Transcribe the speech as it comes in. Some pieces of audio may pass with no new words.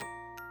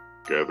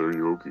Gather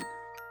your gear.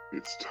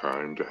 It's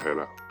time to head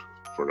out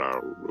for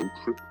our road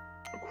trip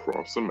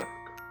across America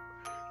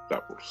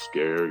that will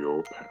scare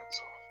your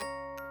pants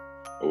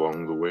off.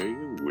 Along the way,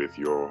 with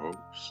your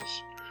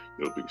hosts,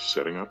 you'll be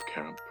setting up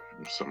camp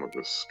in some of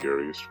the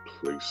scariest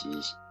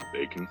places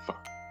they can find.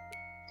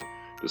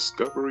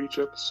 Discover each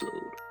episode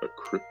a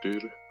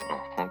cryptid, a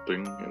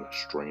haunting, and a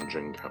strange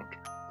encounter.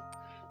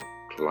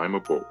 Climb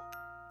aboard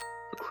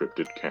a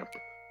cryptid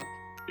camper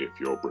if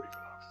you're brave enough.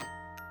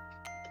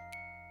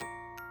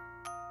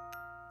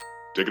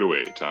 Take it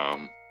away,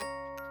 Tom.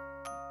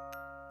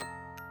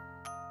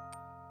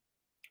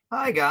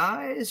 Hi,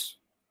 guys.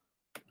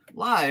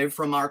 Live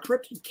from our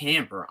cryptid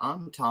camper,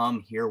 I'm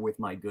Tom here with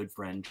my good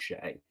friend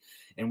Shay.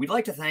 And we'd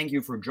like to thank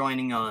you for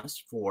joining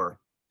us for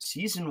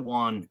Season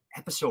 1,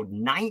 Episode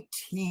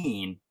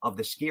 19 of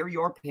the Scare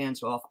Your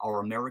Pants Off Our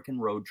American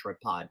Road Trip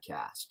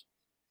podcast.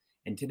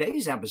 In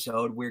today's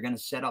episode, we're going to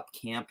set up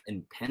camp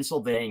in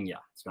Pennsylvania.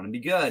 It's going to be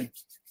good.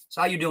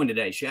 So how you doing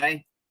today,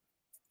 Shay?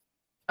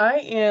 I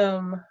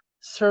am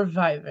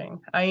surviving.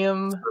 I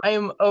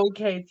am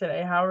okay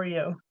today. How are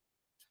you?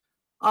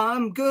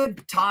 I'm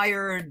good,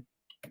 tired,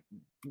 a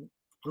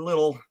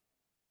little,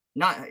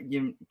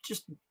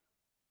 just a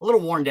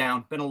little worn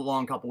down. Been a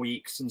long couple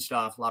weeks and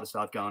stuff. A lot of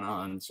stuff going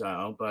on.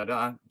 So,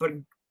 but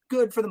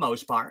good for the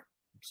most part.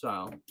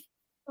 So,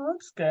 well,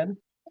 that's good.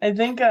 I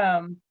think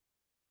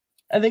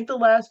the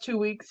last 2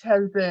 weeks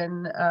has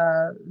been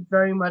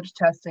very much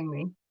testing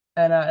me,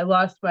 and we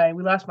lost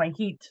my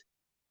heat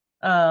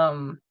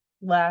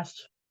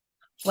last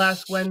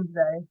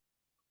Wednesday,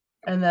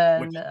 and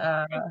then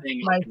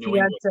my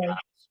fiance.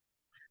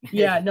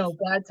 Yeah, no,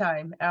 bad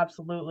time,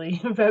 absolutely.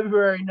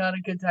 February, not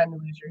a good time to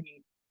lose your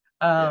heat.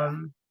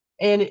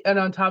 And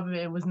on top of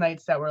it, it was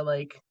nights that were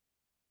like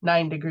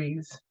 9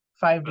 degrees,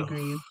 5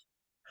 degrees.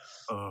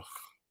 Ugh.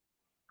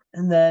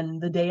 And then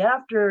the day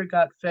after it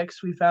got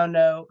fixed, we found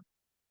out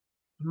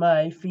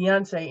my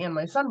fiance and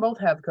my son both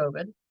have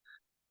COVID.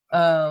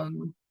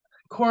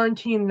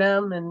 Quarantined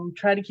them and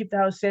tried to keep the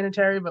house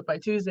sanitary, but by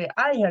Tuesday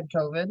I had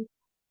COVID.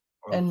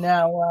 And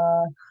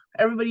now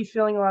everybody's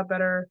feeling a lot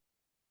better.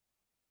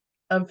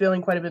 I'm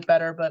feeling quite a bit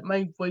better, but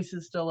my voice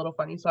is still a little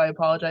funny, so I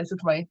apologize.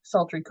 It's my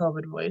sultry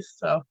COVID voice.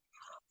 So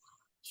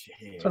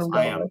jeez,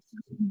 I am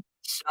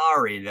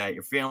sorry that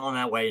you're feeling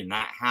that way and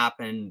that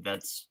happened.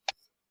 That's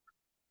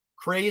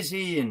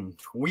crazy and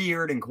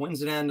weird and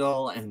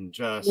coincidental and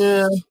just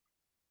yeah.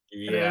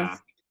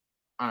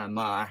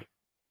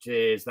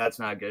 Jeez, that's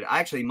not good.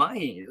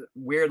 Actually,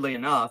 weirdly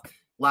enough,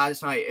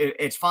 last night,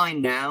 it's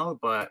fine now,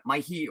 but my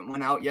heat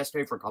went out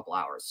yesterday for a couple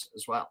hours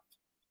as well.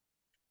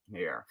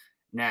 Here.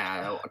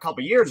 Now, a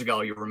couple years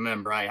ago, you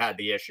remember I had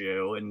the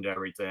issue and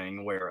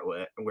everything where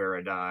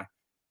it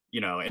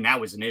and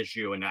that was an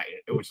issue, and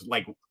it was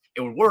like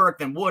it would work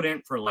then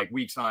wouldn't for like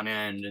weeks on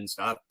end and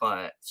stuff.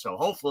 But so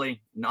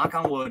hopefully, knock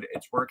on wood,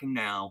 it's working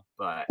now.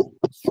 But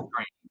it's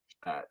strange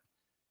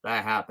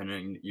that happened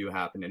and you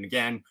happened. And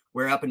again,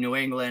 we're up in New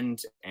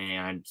England,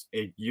 and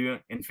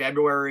in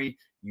February,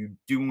 you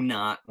do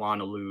not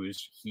want to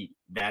lose heat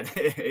that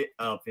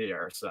up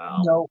here. So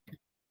nope,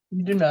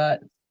 you do not.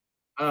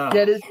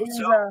 It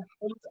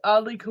was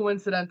oddly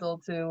coincidental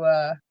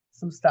to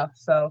some stuff.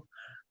 So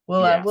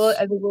I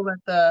think we'll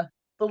let the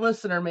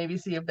listener maybe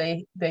see if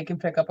they can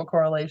pick up a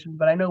correlation.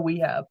 But I know we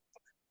have.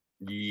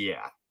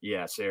 Yeah,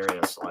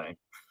 seriously.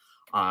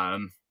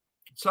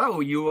 So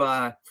you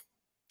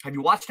have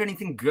you watched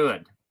anything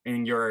good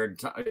in your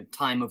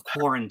time of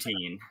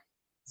quarantine?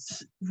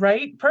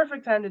 Right,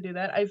 perfect time to do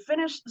that. I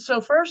finished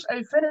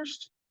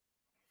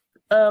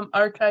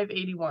Archive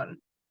 81.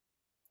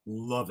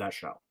 Love that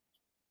show.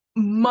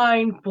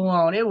 Mind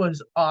blown. It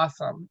was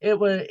awesome. It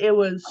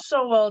was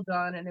so well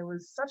done, and it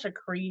was such a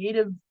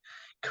creative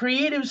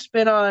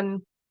spin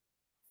on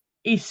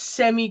a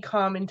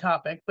semi-common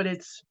topic, but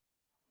it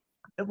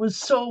was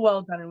so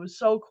well done. It was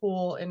so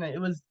cool, and it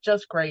was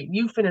just great.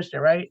 You finished it,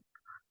 right?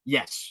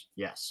 Yes.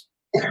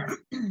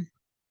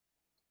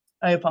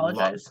 I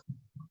apologize.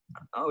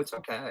 Oh, it's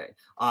okay.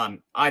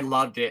 I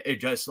loved it. It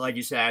just, like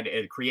you said,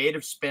 a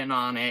creative spin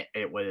on it.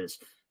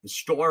 The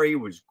story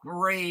was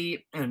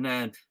great. And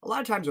then a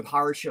lot of times with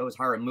horror shows,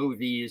 horror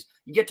movies,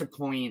 you get to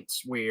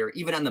points where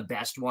even on the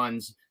best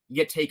ones, you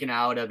get taken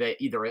out of it.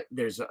 Either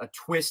there's a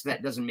twist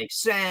that doesn't make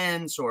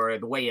sense or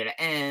the way it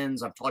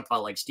ends. I've talked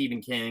about like Stephen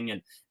King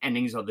and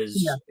endings of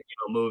his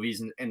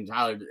movies and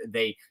how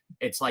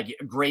it's like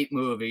a great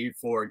movie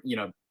for,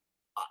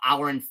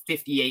 hour and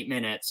 58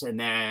 minutes. And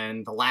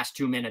then the last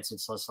 2 minutes,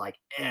 it's just like,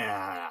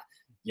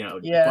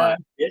 but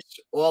it's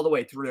all the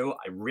way through.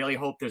 I really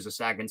hope there's a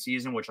second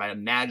season, which I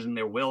imagine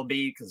there will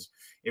be, because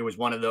it was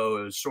one of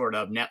those sort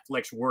of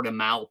Netflix word of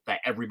mouth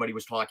that everybody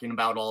was talking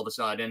about all of a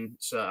sudden.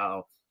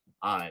 So,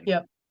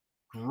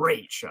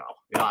 great show.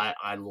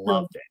 I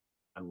loved it.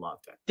 I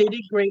loved it. They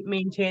did great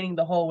maintaining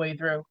the whole way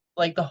through.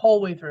 Like the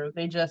whole way through,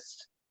 they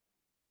just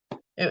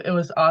it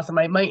was awesome.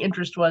 My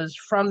interest was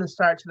from the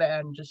start to the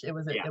end. Just I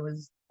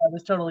was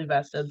totally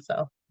vested.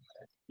 So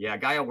Yeah, a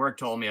guy at work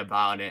told me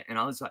about it, and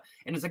I was like,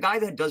 and it's a guy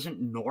that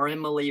doesn't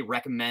normally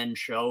recommend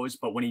shows,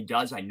 but when he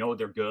does, I know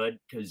they're good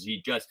because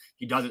he does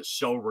it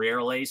so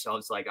rarely. So I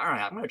was like, all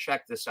right, I'm gonna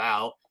check this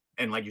out,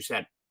 and like you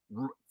said,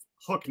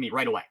 hooked me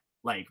right away.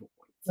 Like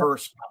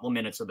first couple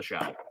minutes of the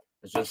show,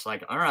 it's just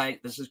like, all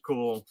right, this is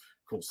cool,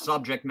 cool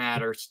subject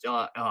matter.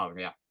 Still, oh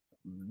yeah,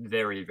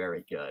 very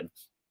very good.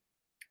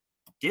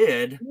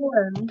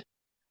 And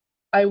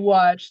I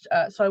watched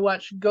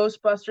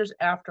Ghostbusters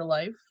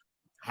Afterlife.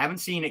 Haven't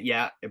seen it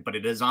yet, but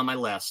it is on my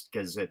list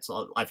because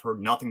I've heard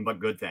nothing but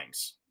good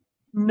things.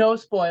 No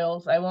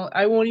spoils. I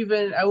won't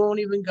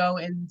even go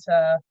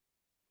into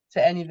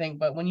anything.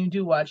 But when you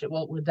do watch it,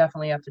 we'll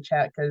definitely have to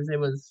chat because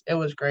it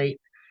was great.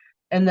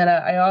 And then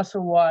I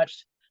also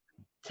watched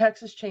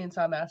Texas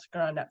Chainsaw Massacre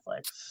on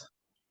Netflix.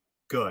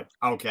 Good.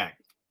 Okay.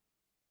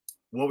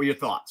 What were your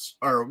thoughts?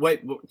 Or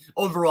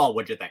overall,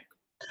 what'd you think?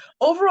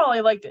 Overall, I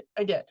liked it.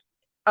 I did.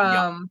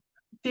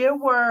 There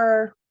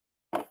were.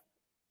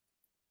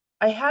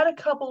 I had a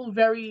couple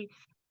very,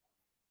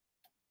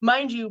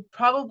 mind you,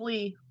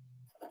 probably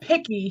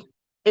picky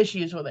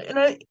issues with it.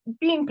 And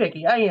being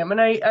picky, I am.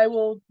 And I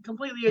will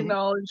completely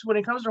acknowledge when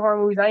it comes to horror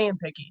movies, I am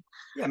picky.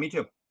 Yeah, me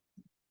too.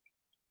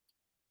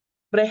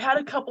 But I had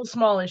a couple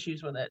small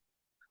issues with it.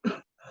 How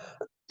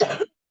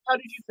did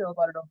you feel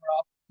about it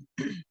overall?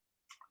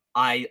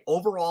 I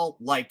overall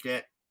liked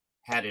it.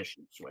 Had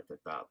issues with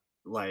it though.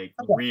 Like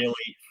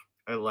really,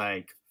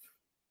 like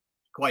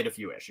quite a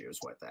few issues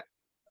with it.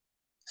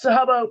 So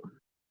how about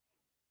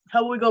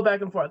we go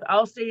back and forth?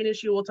 I'll say an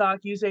issue, we'll talk.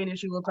 You say an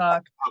issue, we'll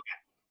talk.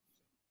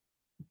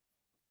 Okay.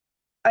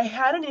 I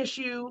had an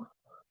issue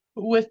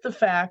with the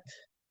fact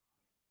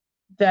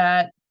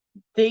that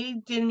they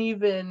didn't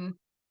even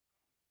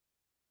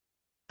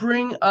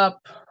bring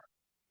up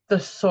the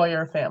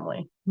Sawyer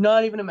family.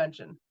 Not even a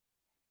mention.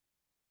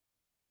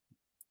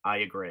 I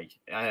agree.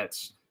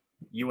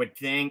 You would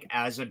think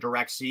as a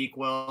direct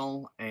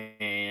sequel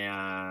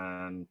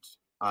and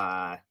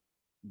that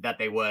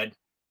they would.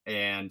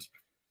 And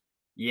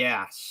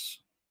yes.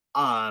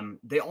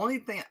 The only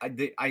thing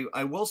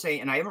I will say,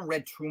 and I haven't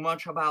read too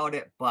much about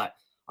it, but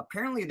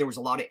apparently there was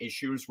a lot of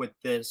issues with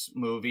this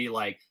movie.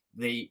 Like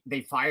they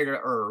fired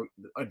or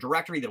a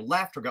director either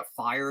left or got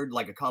fired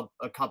like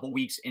a couple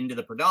weeks into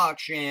the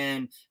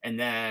production. And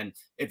then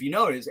if you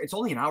notice, it's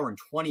only an hour and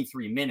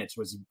 23 minutes,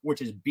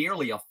 which is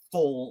barely a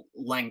full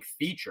length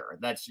feature.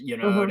 That's, you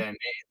know what I mean?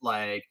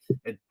 Like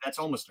that's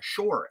almost a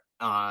short.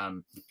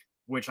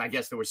 Which I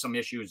guess there was some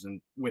issues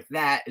with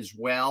that as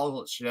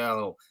well.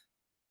 So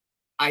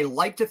I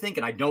like to think,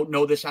 and I don't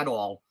know this at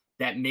all,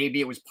 that maybe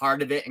it was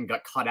part of it and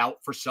got cut out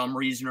for some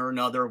reason or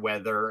another,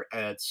 whether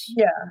it's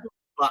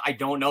but I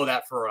don't know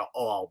that for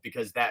all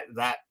because that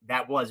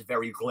was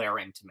very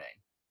glaring to me.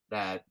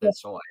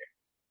 That's all.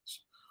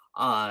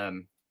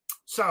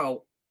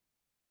 So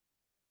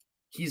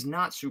he's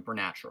not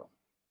supernatural.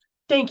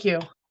 Thank you.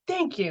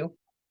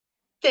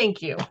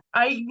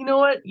 You know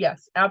what?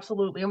 Yes,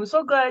 absolutely. I'm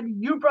so glad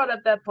you brought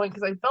up that point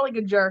because I felt like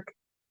a jerk.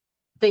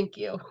 Thank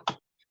you.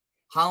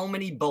 How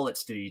many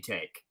bullets did he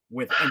take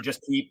and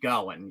just keep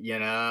going? You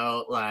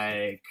know,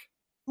 like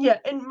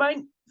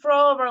and for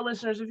all of our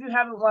listeners, if you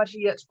haven't watched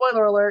it yet,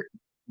 spoiler alert.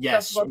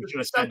 Yes, we should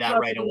have said that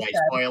right away.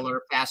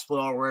 Spoiler, fast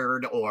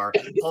forward, or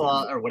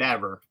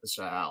whatever.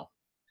 So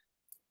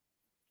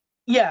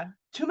yeah,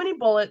 too many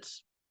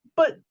bullets,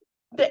 but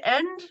the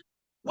end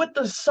with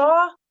the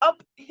saw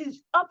up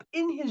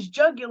in his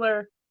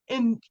jugular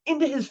and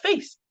into his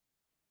face.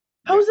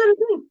 How is that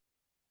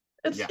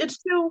a thing? It's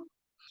too.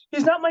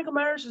 He's not Michael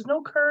Myers. There's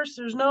no curse.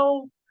 There's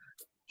no.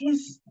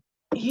 He's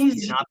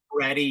not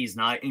Freddy. He's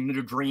not in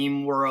the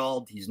dream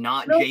world. He's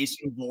not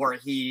Jason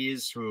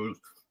Voorhees, who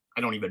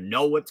I don't even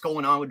know what's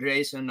going on with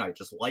Jason. I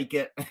just like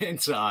it.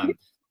 It's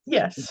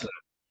yes,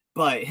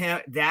 but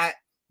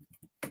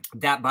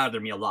that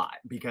bothered me a lot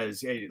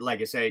because, like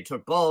I say, he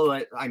took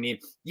bullet. I mean,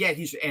 yeah,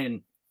 he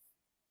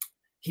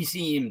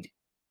seemed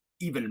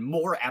even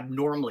more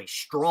abnormally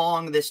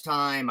strong this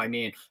time. I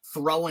mean,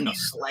 throwing a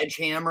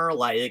sledgehammer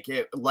like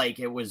it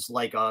was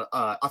like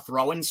a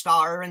throwing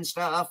star and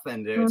stuff,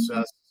 and it's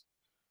just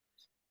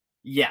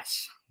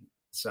yes.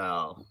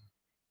 So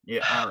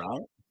yeah,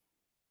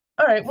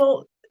 all right.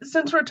 Well,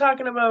 since we're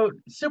talking about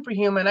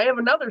superhuman, I have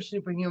another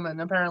superhuman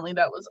apparently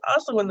that was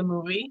also in the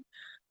movie,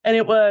 and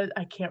it was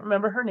I can't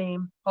remember her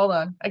name. Hold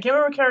on, I can't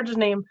remember her character's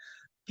name.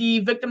 The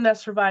victim that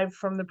survived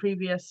from the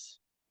previous.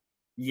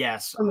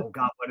 Yes. Oh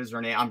God, what is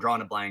her name? I'm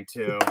drawing a blank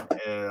too.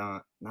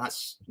 Not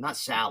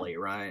Sally,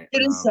 right?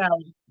 It is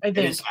Sally. I think.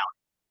 It is Sally.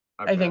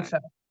 Okay. I think so.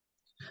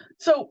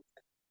 So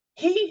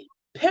he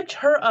picked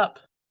her up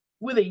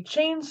with a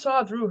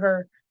chainsaw through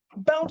her,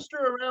 bounced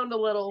her around a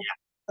little,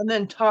 and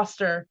then tossed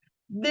her.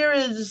 There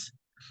is,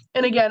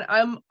 and again,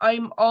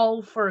 I'm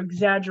all for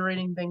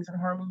exaggerating things in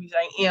horror movies.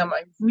 I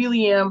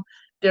really am.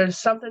 There's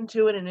something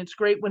to it, and it's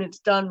great when it's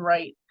done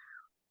right.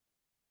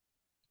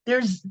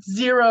 There's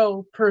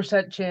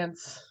 0%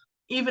 chance,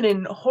 even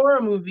in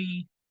horror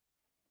movie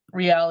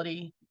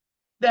reality,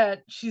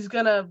 that she's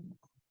gonna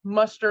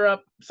muster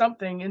up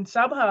something and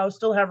somehow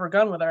still have her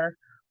gun with her.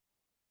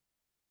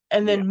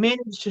 and then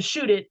managed to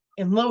shoot it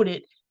and load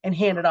it and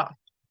hand it off.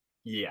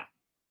 Yeah.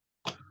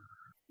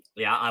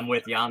 Yeah, I'm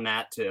with you on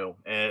that too.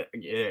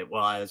 There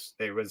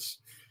was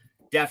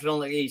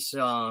definitely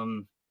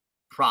some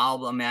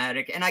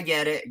problematic, and I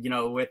get it,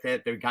 with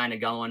it, they're kind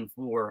of going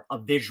for a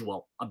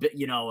visual, a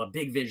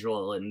big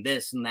visual and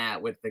this and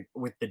that with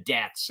the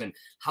deaths and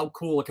how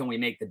cool can we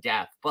make the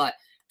death. But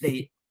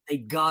they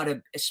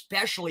gotta,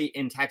 especially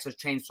in Texas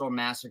Chainsaw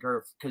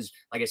Massacre, because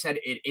like I said,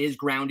 it is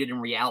grounded in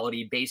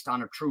reality based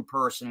on a true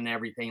person and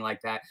everything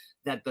like that,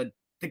 that the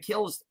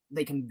kills,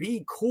 they can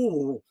be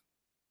cool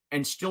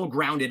and still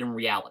grounded in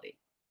reality.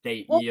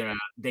 They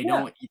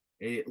don't,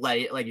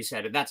 like you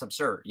said, that's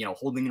absurd,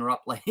 holding her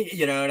up, like,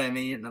 you know what I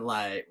mean,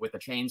 like with a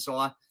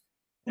chainsaw.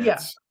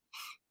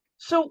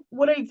 So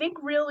what I think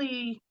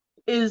really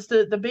is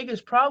the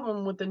biggest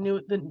problem with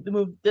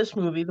this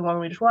movie, the one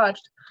we just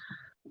watched,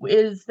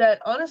 is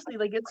that honestly,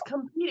 like, it's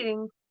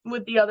competing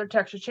with the other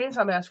Texas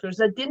Chainsaw Massacres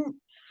that didn't.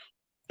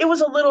 It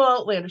was a little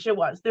outlandish. It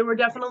was. There were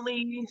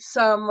definitely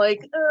some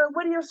like,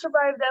 would he have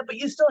survived that? But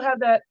you still have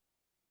that.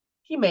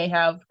 He may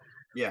have.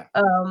 Yeah.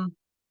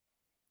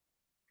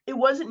 It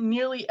wasn't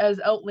nearly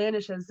as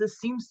outlandish as this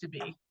seems to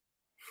be.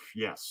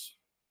 Yes.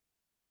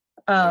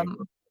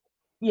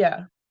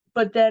 Yeah.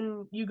 But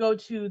then you go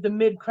to the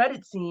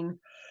mid-credit scene.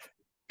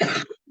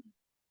 I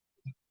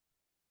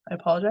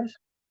apologize.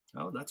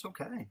 Oh, that's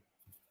okay.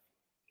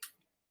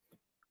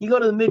 You go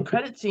to the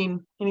mid-credit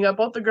scene, and you got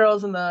both the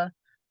girls in the.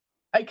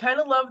 I kind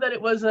of love that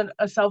it wasn't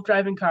a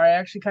self-driving car. I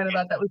actually kind of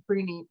thought that was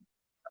pretty neat.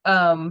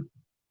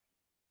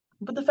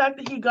 But the fact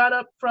that he got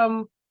up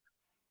from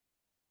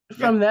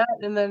that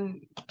and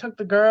then took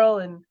the girl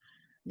and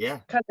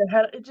kind of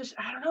had it, just,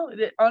 I don't know.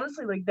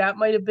 Honestly, like, that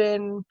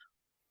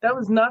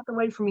was not the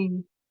way for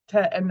me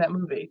to end that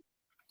movie.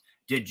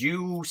 Did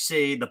you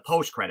see the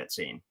post-credit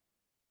scene?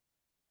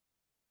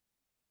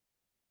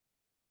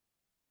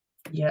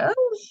 Yes.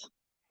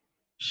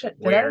 Shit,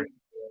 Do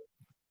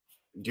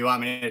you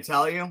want me to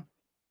tell you?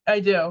 I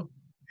do.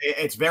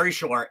 It's very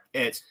short.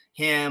 It's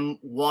him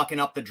walking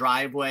up the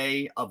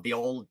driveway of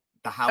the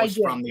house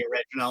from the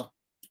original.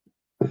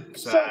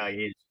 So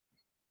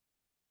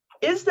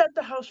is that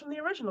the house from the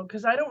original?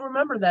 Because I don't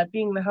remember that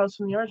being the house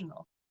from the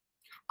original.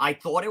 I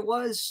thought it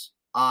was.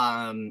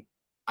 I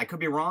could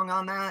be wrong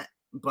on that,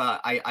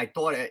 but I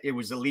thought it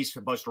was at least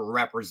supposed to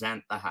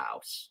represent the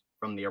house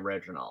from the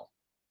original.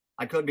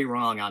 I could be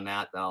wrong on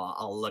that, though.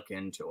 I'll look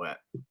into it.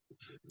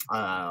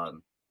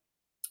 And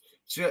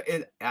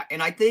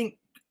I think,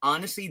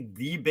 honestly,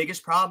 the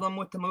biggest problem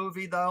with the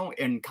movie, though,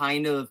 and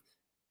kind of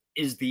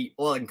is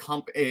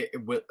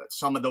with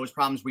some of those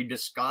problems we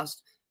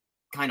discussed,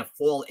 kind of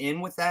fall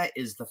in with that,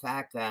 is the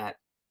fact that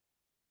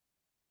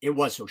it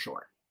was so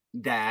short,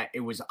 that it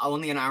was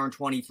only an hour and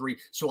 23.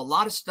 So a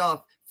lot of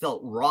stuff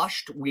felt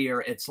rushed, where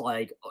it's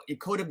like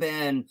it could have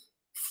been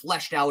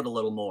fleshed out a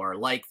little more,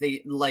 like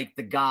the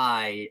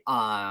guy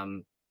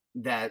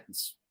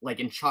that's like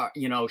in charge,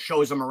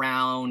 shows him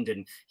around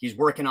and he's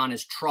working on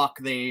his truck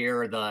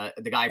there, the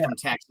guy from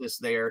Texas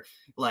there,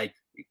 like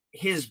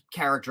his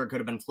character could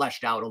have been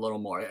fleshed out a little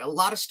more. A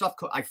lot of stuff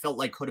I felt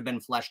like could have been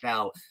fleshed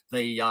out.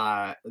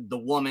 The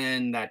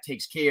woman that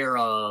takes care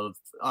of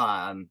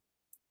him,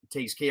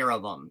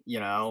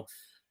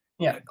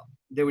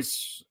 there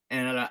was,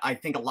 and I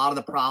think a lot of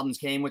the problems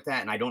came with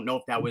that, and I don't know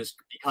if that was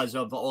because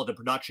of all the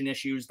production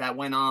issues that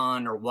went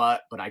on or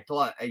what, but I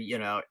thought,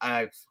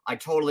 I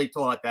totally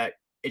thought that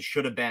it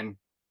should have been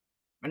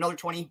another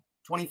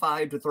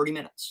 25 to 30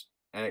 minutes.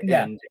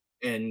 And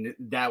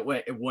that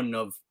way it wouldn't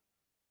have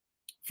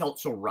felt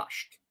so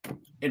rushed,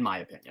 in my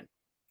opinion.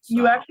 So,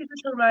 you actually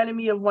just reminded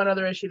me of one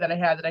other issue that I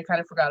had that I kind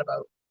of forgot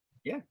about.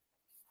 Yeah.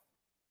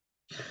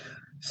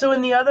 So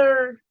in the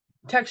other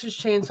Texas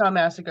Chainsaw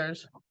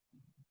Massacres,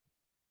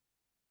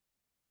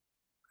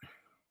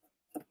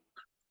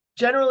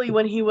 generally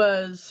when he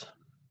was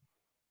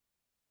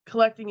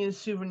collecting his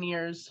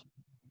souvenirs,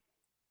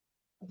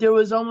 there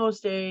was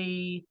almost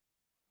I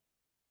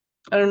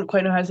don't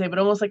quite know how to say it, but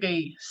almost like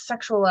a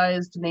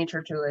sexualized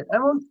nature to it.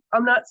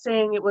 I'm not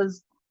saying it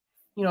was,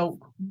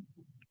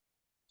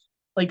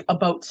 like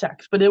about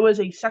sex, but it was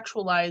a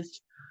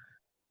sexualized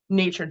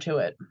nature to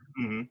it.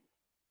 Mm-hmm.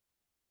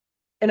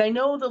 And I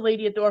know the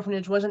lady at the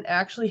orphanage wasn't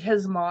actually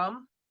his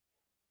mom,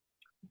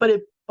 but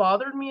it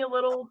bothered me a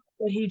little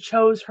that he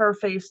chose her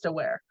face to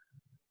wear.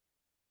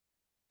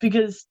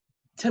 Because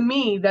to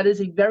me, that is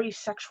a very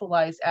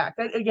sexualized act.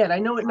 Again, I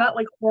know it's not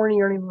like horny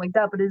or anything like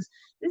that, but it is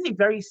a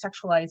very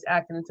sexualized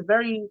act, and it's a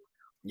very...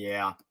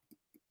 Yeah.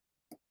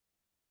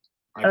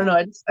 I don't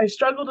know. I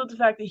struggled with the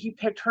fact that he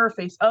picked her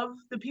face. Of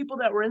the people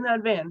that were in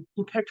that van,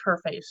 he picked her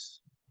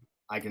face.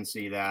 I can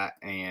see that,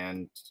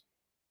 and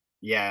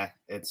I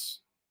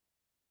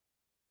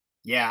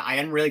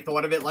hadn't really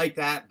thought of it like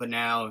that, but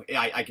now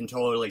I can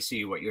totally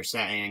see what you're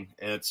saying.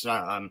 It's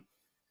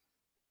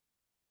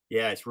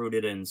it's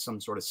rooted in some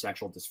sort of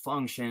sexual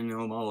dysfunction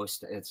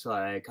almost. It's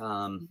like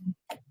I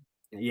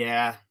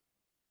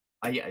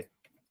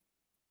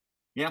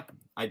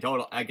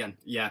totally, again,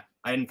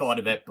 I hadn't thought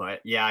of it, but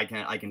yeah, I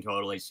can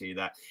totally see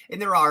that.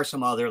 And there are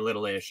some other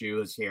little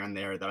issues here and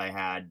there that I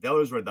had.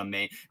 Those were the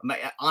main.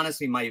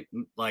 Honestly,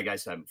 like I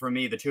said, for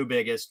me, the two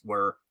biggest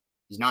were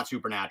he's not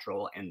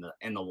supernatural and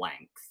the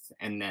length,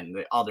 and then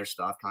the other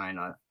stuff kind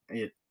of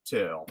it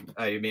too.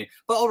 I mean,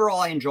 but overall,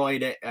 I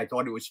enjoyed it. I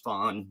thought it was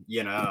fun.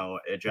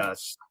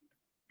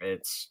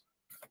 It's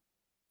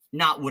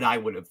not what I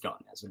would have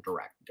done as a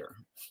director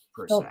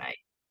per se.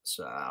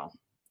 So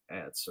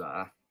it's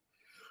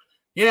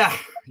yeah.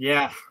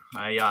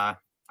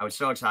 I was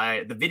so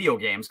excited. The video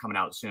game's coming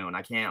out soon.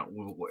 I can't.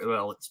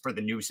 Well, it's for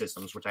the new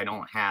systems, which I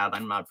don't have.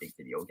 I'm not a big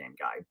video game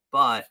guy,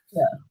 but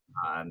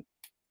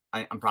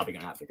I'm probably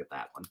gonna have to get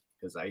that one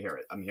because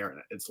I'm hearing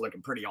it. It's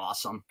looking pretty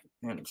awesome,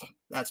 and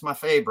that's my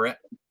favorite.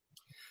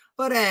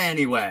 But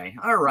anyway,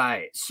 all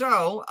right.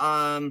 So,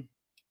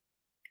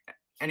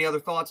 any other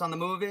thoughts on the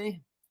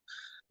movie?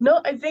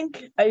 No, I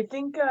think that's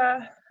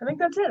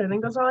it. I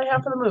think that's all I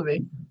have for the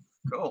movie.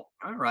 Cool.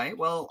 All right.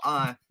 Well,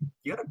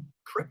 you got a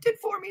cryptid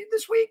for me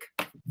this week?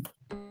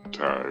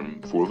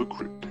 Time for the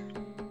cryptid.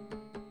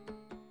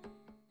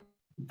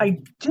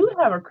 I do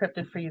have a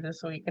cryptid for you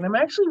this week, and I'm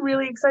actually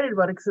really excited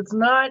about it because it's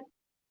not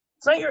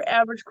your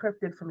average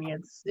cryptid for me.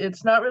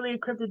 It's not really a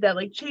cryptid that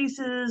like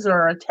chases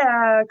or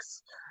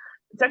attacks.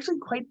 It's actually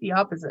quite the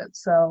opposite.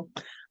 So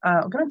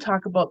I'm going to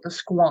talk about the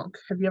squonk.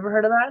 Have you ever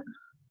heard of that?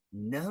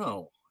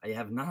 No, I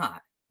have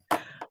not.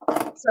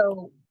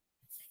 So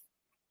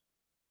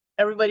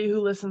everybody who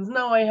listens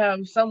know I have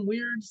some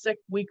weird, sick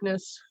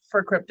weakness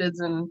for cryptids,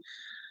 and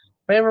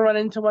if I ever run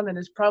into one, that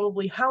is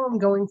probably how I'm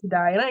going to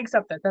die, and I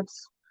accept that.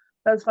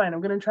 That's fine.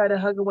 I'm going to try to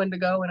hug a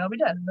Wendigo, and I'll be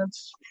dead.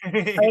 I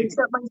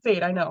accept my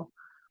fate. I know.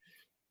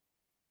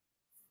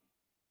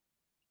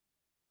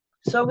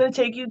 So I'm going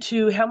to take you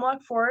to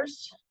Hemlock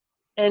Forest,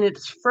 and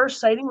its first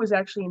sighting was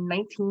actually in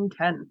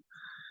 1910.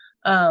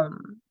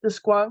 The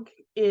squonk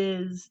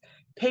is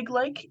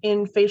pig-like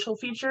in facial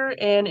feature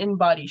and in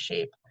body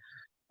shape.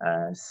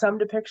 Some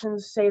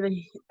depictions say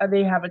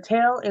they have a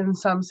tail, and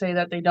some say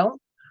that they don't.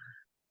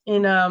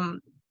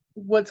 And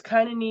what's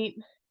kind of neat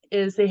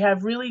is they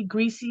have really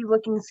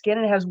greasy-looking skin.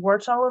 It has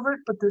warts all over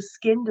it, but the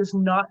skin does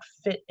not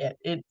fit it.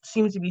 It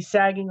seems to be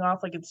sagging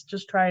off, like it's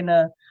just trying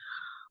to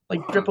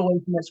drip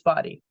away from its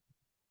body.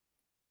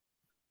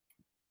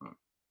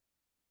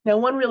 Now,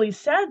 one really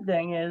sad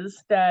thing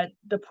is that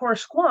the poor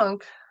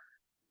squonk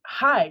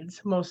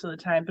hides most of the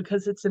time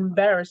because it's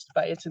embarrassed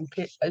by its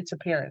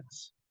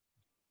appearance.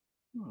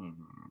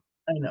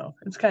 I know,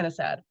 it's kind of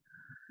sad.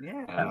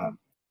 Yeah.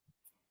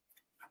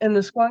 And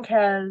the squonk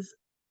has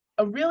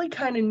a really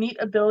kind of neat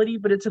ability,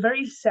 but it's a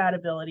very sad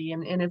ability.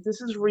 And if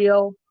this is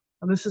real,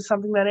 and this is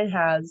something that it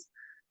has,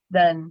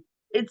 then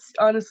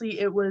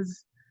it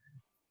was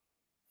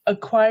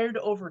acquired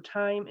over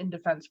time in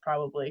defense,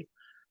 probably.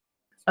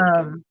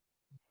 Okay.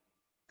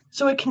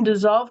 So it can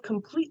dissolve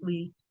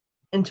completely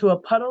into a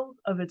puddle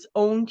of its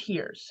own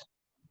tears.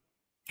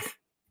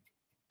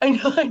 I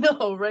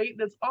know, right?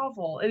 That's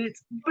awful. And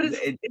it's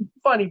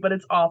funny, but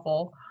it's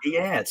awful.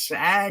 Yeah, it's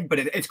sad, but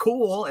it's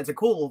cool. It's a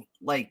cool,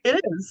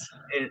 it is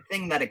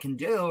thing that it can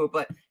do.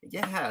 But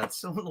yeah,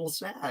 it's a little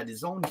sad.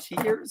 His own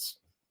tears.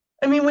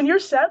 I mean, when you're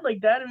sad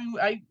like that, I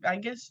mean, I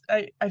guess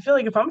I feel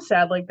like if I'm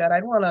sad like that,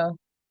 I'd want to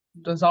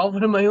dissolve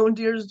into my own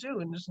tears too,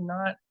 and just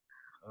not,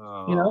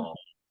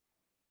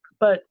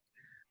 But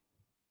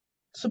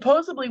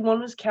supposedly one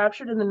was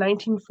captured in the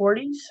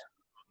 1940s.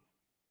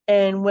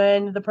 And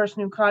when the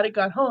person who caught it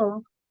got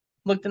home,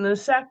 looked in the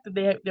sack that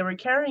they were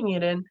carrying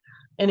it in,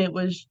 and it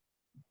was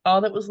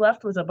all that was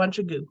left was a bunch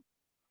of goo.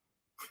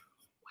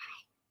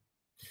 Wow,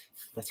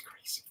 that's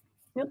crazy.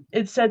 Yep.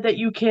 It said that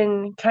you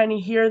can kind of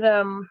hear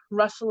them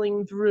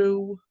rustling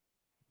through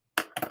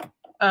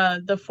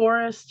the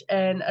forest,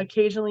 and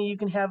occasionally you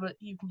can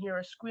hear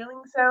a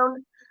squealing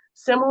sound,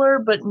 similar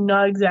but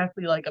not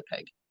exactly like a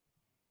pig.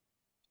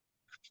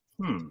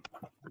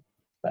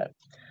 But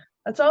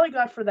that's all I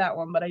got for that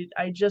one. But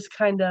I just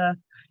kind of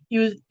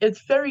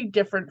it's very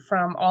different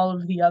from all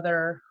of the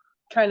other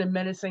kind of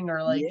menacing or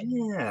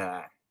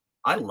yeah,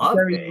 I love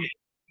it.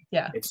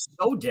 Yeah, it's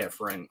so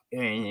different,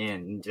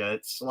 and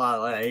it's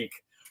like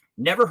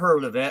never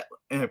heard of it,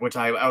 which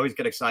I always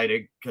get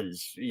excited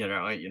because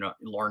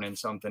learning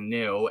something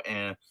new,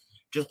 and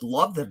just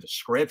love the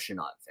description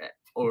of it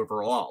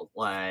overall.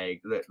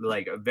 Like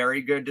a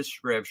very good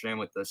description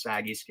with the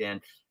saggy skin,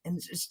 and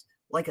it's just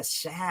like a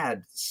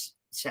sad,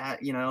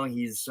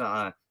 he's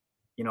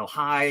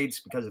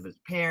hides because of his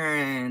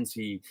parents.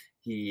 He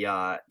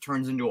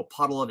turns into a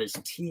puddle of his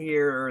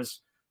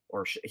tears,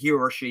 or he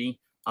or she.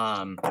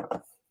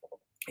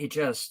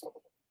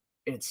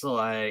 It's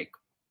like,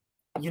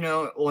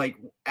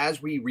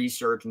 as we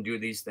research and do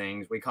these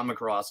things, we come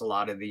across a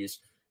lot of these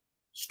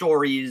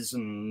stories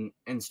and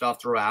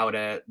stuff throughout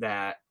it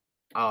that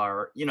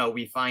are,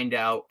 we find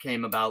out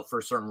came about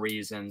for certain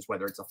reasons,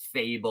 whether it's a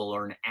fable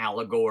or an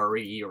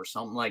allegory or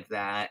something like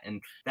that.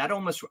 And that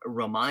almost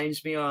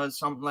reminds me of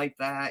something like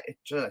that.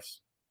 It's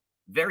just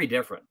very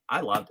different.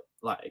 I loved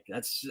it.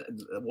 That's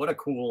what a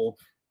cool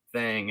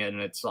thing. And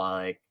it's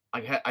like,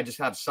 I just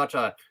have such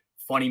a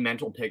funny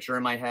mental picture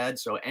in my head.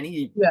 So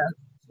any Yeah.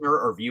 listener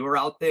or viewer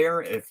out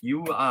there, if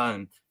you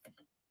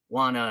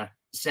want to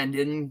send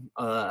in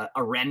a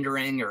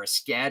rendering or a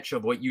sketch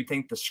of what you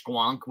think the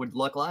squonk would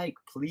look like,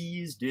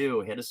 please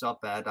do hit us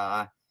up at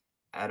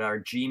our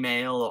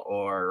Gmail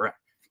or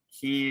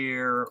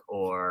here,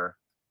 or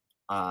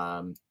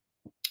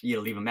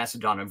leave a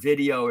message on a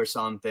video or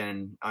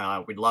something.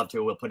 We'd love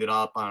to. We'll put it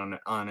up on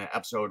an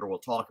episode, or we'll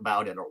talk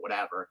about it or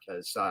whatever,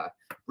 because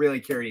really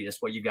curious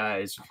what you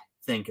guys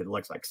think it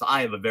looks like. So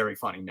I have a very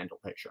funny mental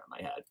picture in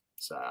my head.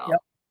 So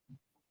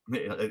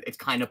it's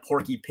kind of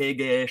Porky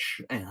Pig-ish,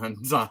 and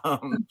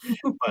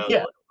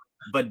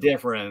but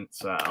different.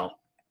 So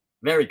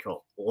very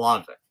cool.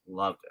 Loved it.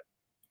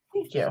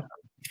 Thank you.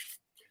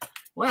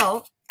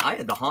 Well, I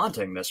had the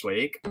haunting this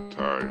week.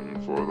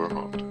 Time for the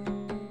haunting.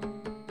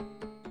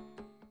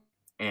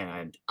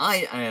 And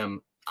I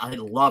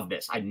love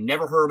this. I'd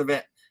never heard of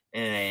it,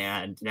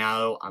 and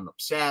now I'm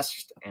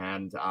obsessed.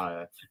 And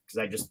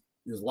because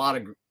there's a lot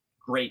of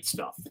great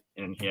stuff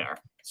in here.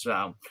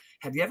 So,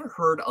 have you ever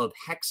heard of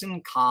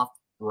Hexenkopf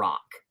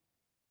Rock?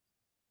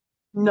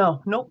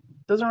 No, nope,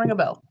 doesn't ring a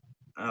bell.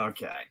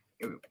 Okay,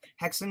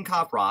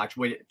 Hexenkopf Rock,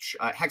 which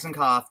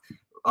Hexenkopf,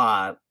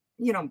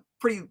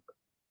 pretty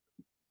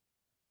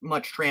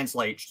much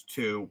translates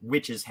to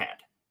witch's head.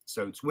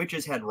 So it's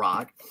witch's head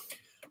rock.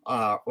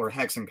 Or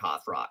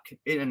Hexenkopf Rock.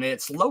 And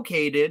it's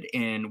located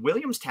in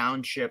Williams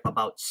Township,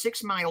 about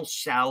 6 miles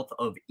south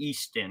of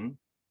Easton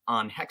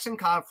on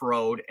Hexenkopf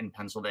Road in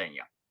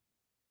Pennsylvania.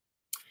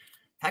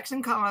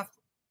 Hexenkopf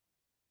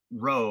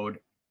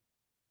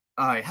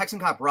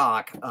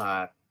Rock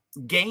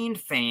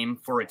gained fame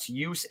for its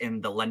use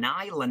in the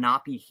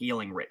Lenape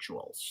healing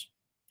rituals.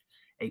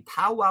 A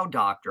powwow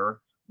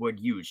doctor would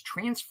use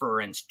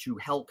transference to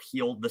help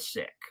heal the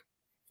sick.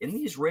 In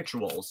these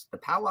rituals, the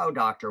powwow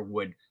doctor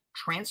would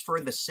transfer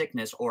the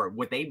sickness, or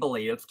what they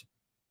believed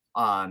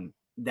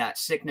that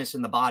sickness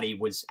in the body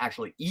was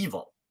actually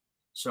evil.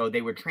 So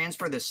they would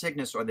transfer the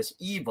sickness or this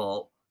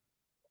evil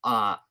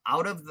out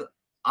of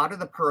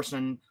the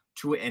person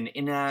to an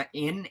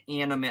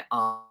inanimate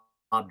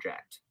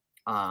object.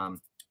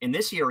 In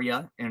this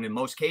area, and in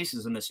most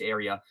cases in this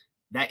area,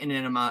 that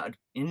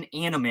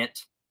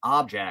inanimate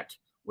object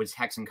was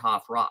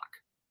Hexenkopf Rock.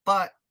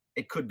 But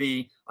it could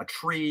be a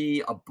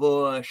tree, a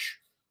bush,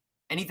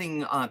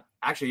 anything.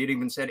 Actually, it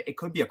even said it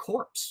could be a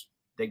corpse.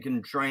 They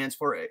can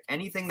transfer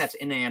anything that's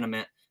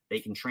inanimate. They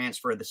can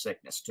transfer the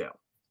sickness to.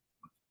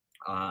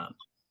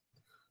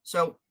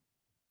 So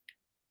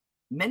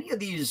many of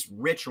these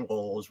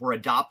rituals were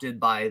adopted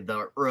by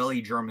the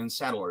early German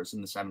settlers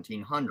in the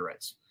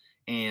 1700s.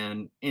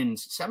 And in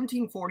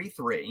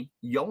 1743,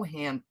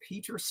 Johann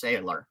Peter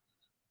Saylor,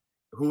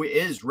 who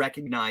is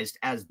recognized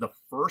as the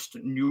first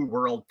New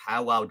World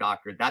powwow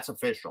doctor. That's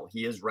official.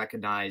 He is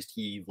recognized.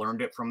 He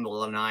learned it from the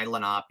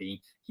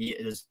Lenape. He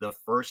is the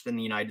first in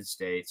the United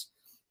States.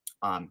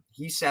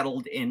 He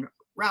settled in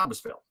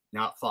Robesville,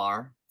 not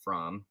far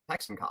from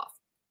Hexenkopf.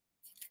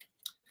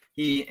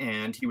 He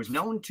was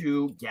known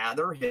to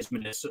gather his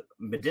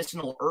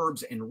medicinal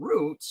herbs and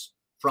roots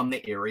from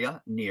the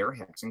area near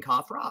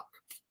Hexenkopf Rock.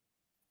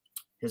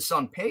 His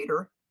son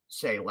Peter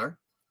Saylor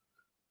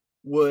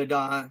would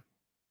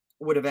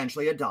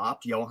eventually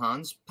adopt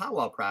Johann's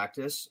powwow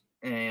practice,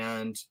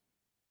 and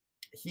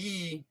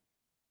he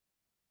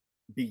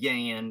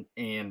began,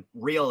 and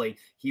really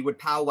he would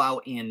powwow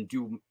and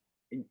do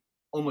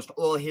almost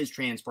all his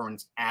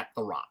transference at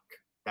the Rock.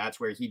 That's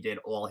where he did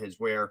all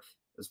where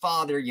his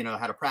father,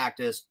 had a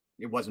practice.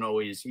 It wasn't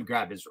always, he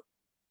grabbed his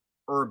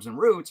herbs and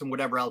roots and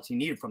whatever else he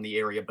needed from the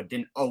area, but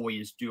didn't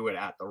always do it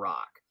at the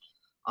Rock.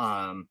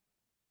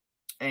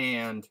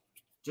 And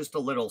just a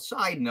little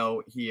side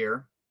note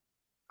here,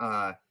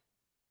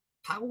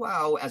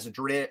 powwow as a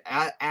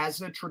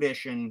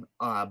tradition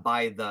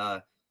by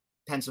the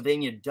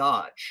Pennsylvania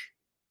Dutch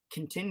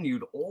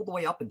continued all the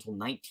way up until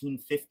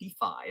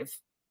 1955,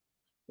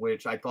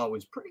 which I thought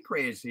was pretty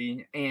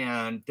crazy.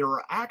 And there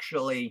are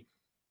actually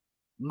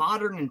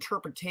modern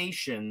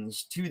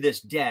interpretations to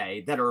this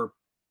day that are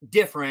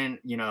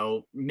different,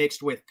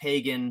 mixed with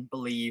pagan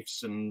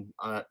beliefs and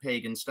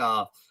pagan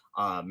stuff.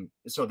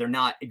 So they're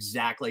not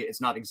exactly,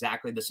 it's not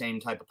exactly the same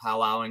type of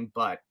powwowing,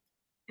 but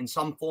in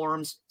some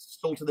forms,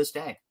 still to this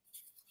day.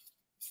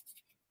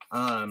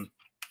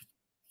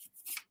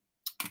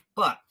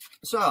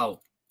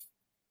 So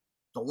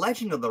the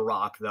legend of the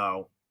Rock,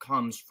 though,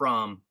 comes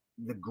from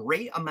the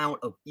great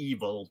amount of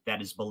evil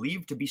that is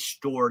believed to be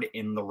stored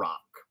in the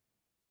Rock.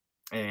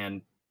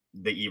 And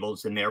the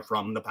evil's in there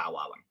from the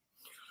powwowing.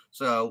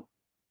 So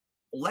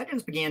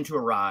legends began to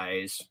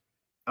arise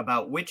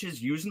about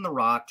witches using the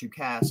Rock to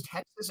cast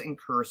hexes and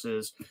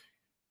curses,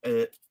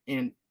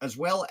 as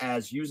well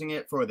as using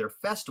it for their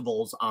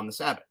festivals on the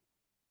Sabbath.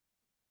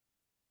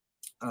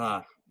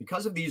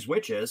 Because of these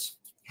witches,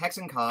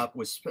 Hexenkopf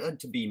was said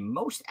to be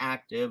most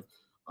active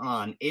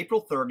on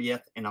April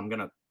 30th, and I'm going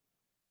to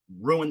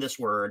ruin this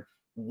word,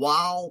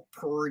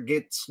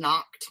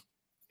 Walpurgisnacht.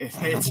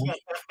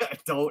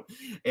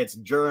 It's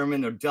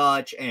German or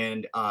Dutch,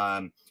 and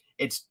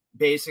it's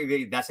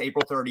basically, that's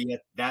April 30th.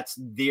 That's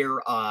their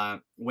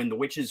when the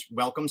witches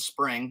welcome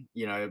spring,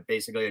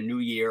 basically a new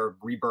year,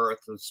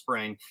 rebirth of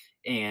spring,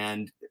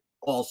 and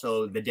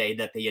also the day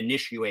that they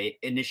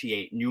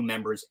initiate new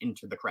members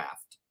into the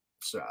craft.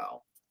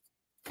 So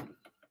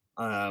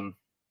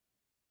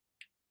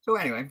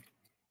anyway,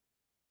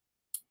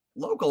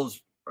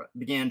 locals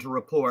began to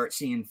report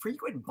seeing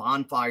frequent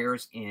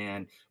bonfires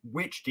and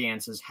witch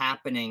dances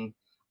happening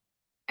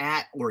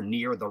at or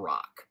near the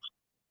rock.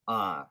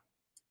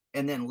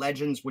 And then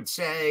legends would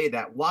say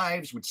that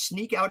wives would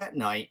sneak out at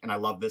night, and I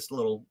love this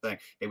little thing.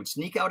 They would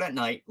sneak out at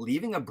night,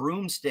 leaving a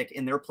broomstick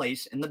in their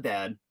place in the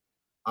bed,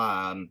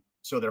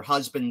 so their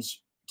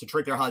husbands, to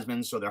trick their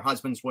husbands, so their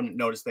husbands wouldn't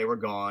notice they were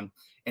gone.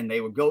 And they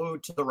would go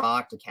to the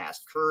rock to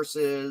cast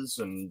curses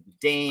and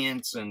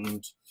dance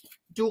and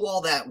do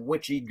all that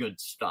witchy good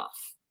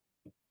stuff.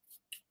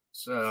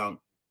 So,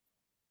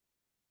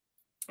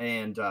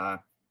 and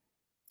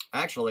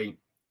actually,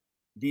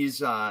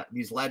 these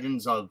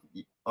legends of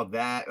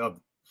that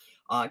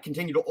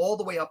continued all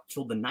the way up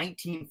till the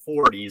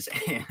 1940s,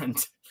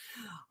 and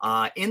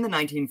in the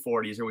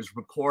 1940s, it was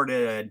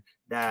reported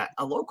that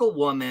a local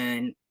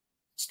woman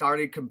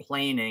started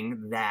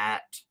complaining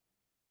that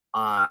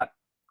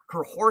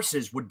her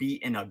horses would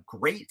be in a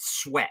great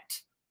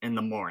sweat in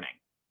the morning.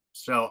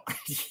 So,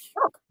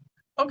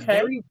 Okay.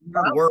 very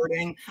weird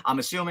wording. I'm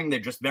assuming they're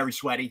just very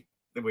sweaty,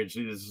 which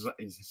is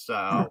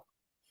so.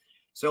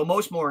 So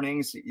most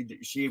mornings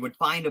she would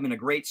find them in a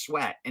great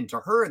sweat, and to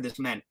her this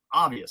meant,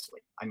 obviously,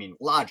 I mean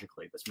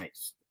logically,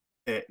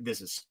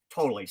 this is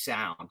totally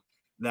sound,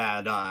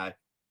 that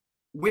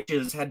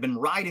witches had been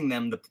riding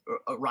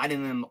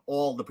them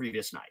all the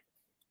previous night.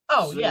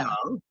 Oh, yeah,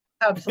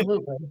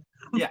 absolutely.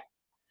 Yeah.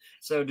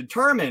 So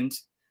determined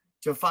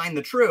to find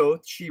the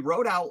truth, she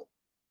rode out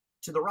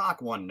to the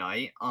rock one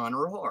night on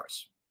her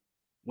horse.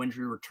 When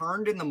she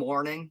returned in the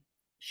morning,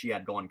 she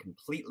had gone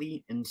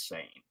completely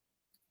insane.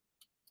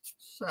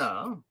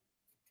 So,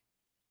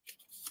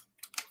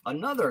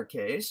 another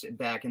case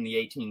back in the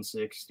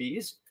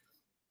 1860s,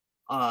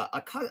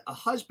 a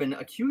husband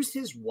accused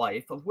his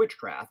wife of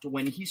witchcraft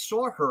when he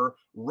saw her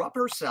rub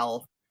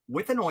herself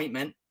with an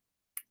ointment,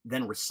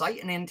 then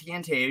recite an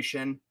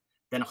incantation,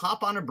 then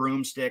hop on a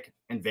broomstick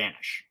and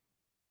vanish.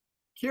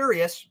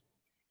 Curious,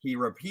 he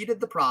repeated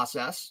the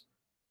process,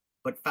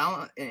 but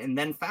found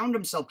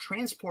himself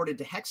transported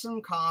to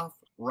Hexenkoff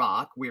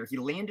Rock, where he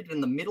landed in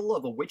the middle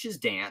of a witch's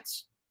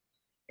dance.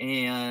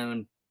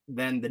 And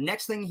then the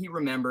next thing he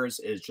remembers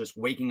is just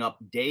waking up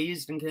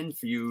dazed and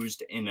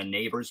confused in a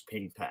neighbor's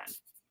pig pen.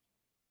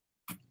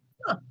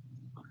 Huh.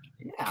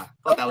 Yeah,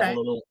 thought that was a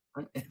little.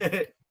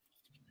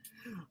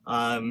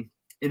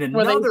 In another.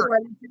 Were they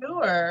sweaty too,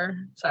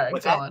 or sorry,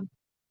 go on.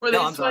 Were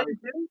they sweaty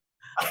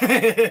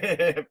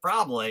too?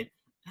 Probably.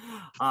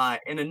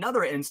 In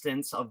another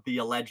instance of the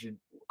alleged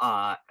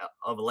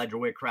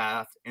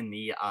witchcraft in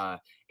the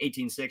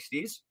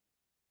 1860s,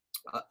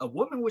 a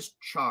woman was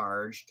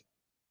charged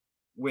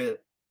with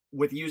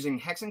using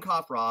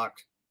Hexenkoff Rock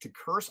to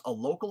curse a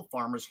local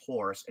farmer's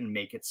horse and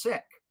make it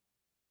sick.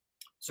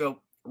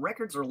 So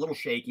records are a little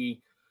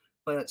shaky,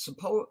 but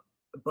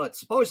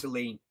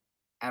supposedly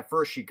at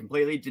first she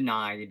completely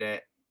denied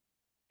it,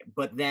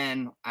 but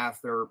then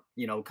after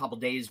a couple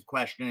days of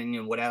questioning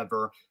and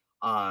whatever,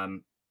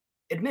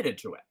 admitted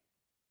to it.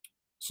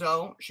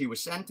 So she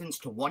was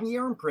sentenced to 1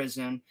 year in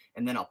prison,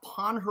 and then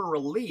upon her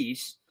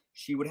release,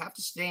 she would have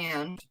to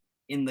stand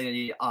in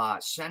the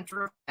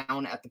center of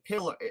town at the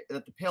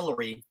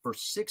pillory for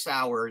 6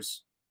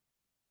 hours,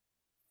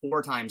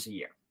 4 times a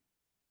year.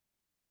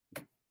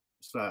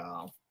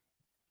 So,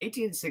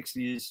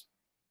 1860s,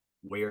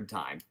 weird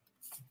time.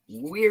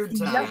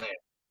 Yeah,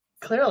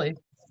 clearly.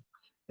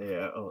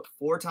 Yeah,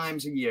 4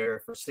 times a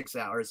year for 6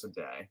 hours a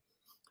day.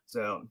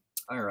 So,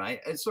 all right.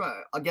 So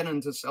I'll get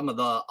into some of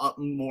the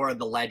more of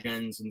the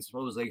legends and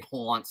supposedly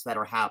haunts that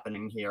are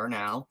happening here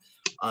now.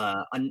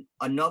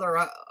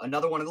 Another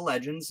one of the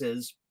legends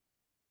is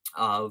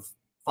of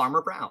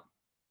Farmer Brown,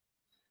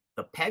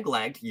 the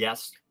peg-legged,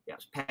 yes,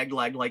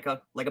 peg-legged like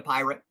a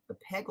pirate, the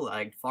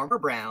peg-legged Farmer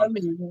Brown.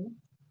 Amazing.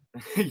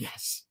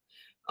 Yes.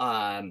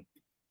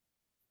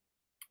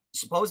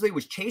 Supposedly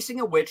was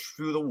chasing a witch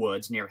through the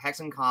woods near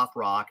Hexenkoff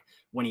Rock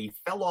when he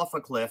fell off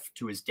a cliff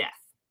to his death.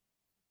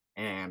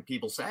 And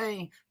people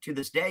say to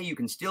this day you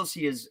can still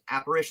see his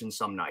apparition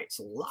some nights,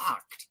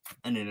 locked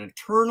in an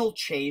eternal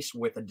chase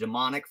with a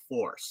demonic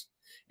force.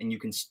 And you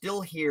can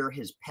still hear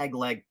his peg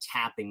leg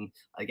tapping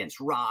against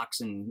rocks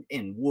and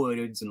in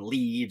woods and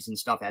leaves and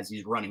stuff as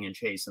he's running and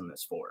chasing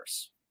this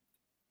force.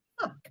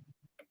 Huh.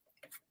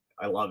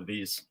 I love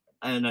these.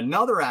 And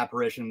another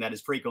apparition that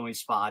is frequently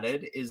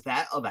spotted is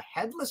that of a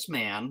headless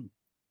man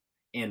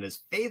and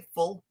his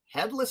faithful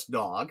headless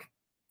dog,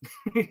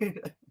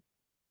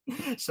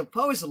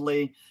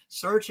 supposedly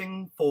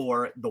searching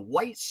for the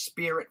white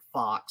spirit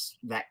fox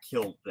that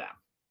killed them.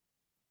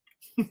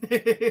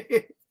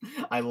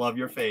 I love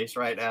your face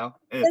right now.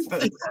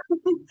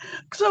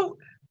 So,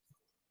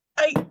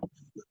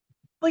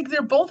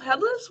 they're both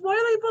headless? Why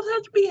do they both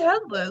have to be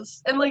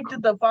headless? And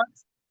did the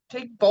fox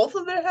take both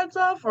of their heads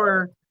off,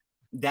 or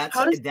That's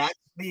how does?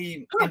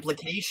 the Huh.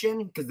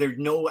 implication, because there's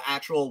no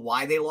actual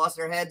why they lost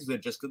their heads. They're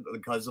just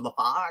because of the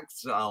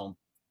fox. So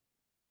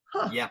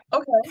Huh. yeah,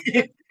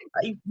 Okay.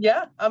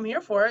 Yeah, I'm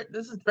here for it.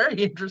 This is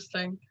very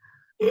interesting.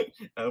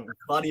 a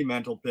funny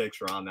mental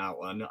picture on that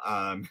one.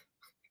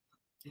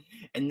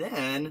 And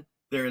then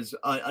there's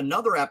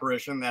another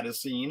apparition that is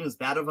seen is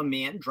that of a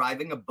man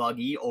driving a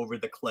buggy over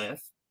the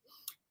cliff,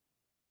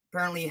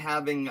 apparently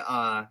having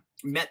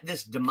met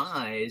this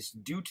demise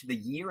due to the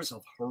years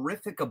of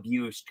horrific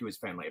abuse to his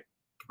family.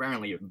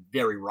 Apparently a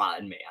very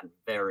rotten man,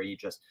 very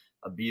just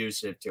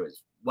abusive to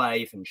his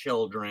wife and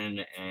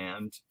children,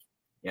 and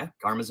yeah,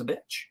 karma's a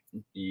bitch.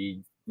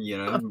 He,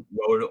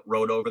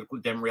 rode over the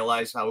cliff, didn't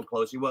realize how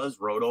close he was,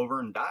 rode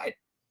over and died.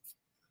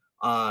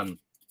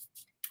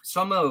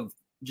 Some of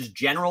just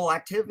general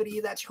activity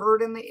that's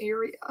heard in the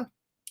area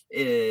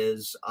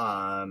is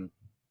heard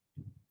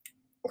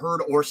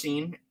or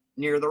seen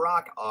near the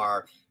rock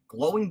are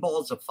glowing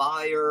balls of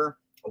fire,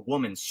 a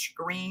woman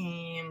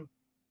scream,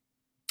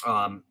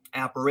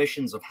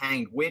 apparitions of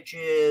hanged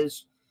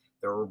witches.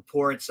 There are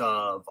reports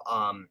of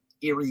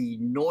eerie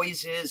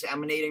noises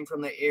emanating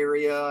from the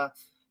area,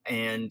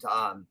 and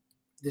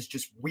this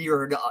just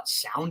weird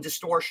sound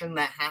distortion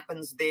that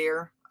happens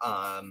there.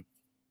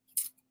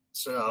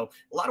 So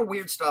a lot of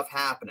weird stuff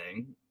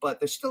happening, but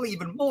there's still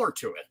even more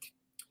to it.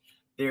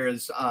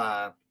 There's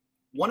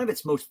one of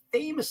its most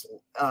famous,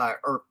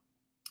 or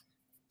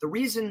the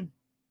reason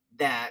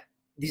that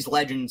these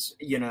legends,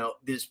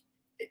 this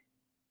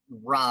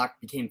rock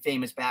became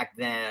famous back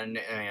then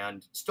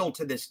and still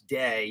to this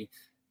day,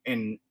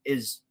 and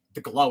is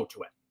the glow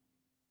to it.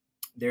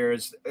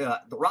 There's the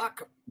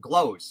rock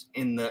glows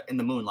in the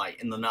moonlight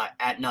in the night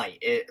at night.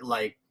 It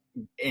like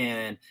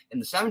in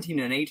the 17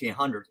 and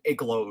 1800s, it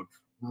glowed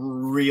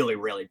really,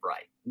 really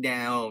bright.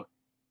 Now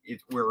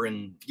we're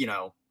in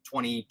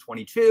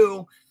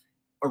 2022,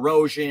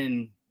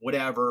 erosion,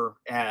 whatever,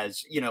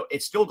 as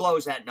it still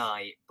glows at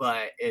night,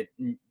 but it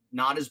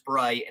not as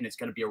bright, and it's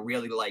going to be a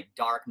really like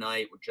dark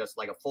night with just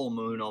like a full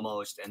moon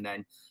almost, and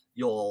then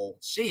you'll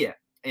see it.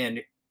 And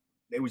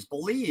it was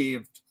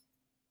believed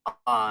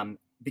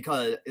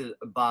because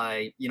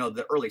by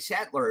the early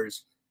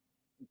settlers,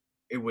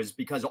 it was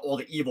because of all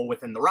the evil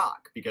within the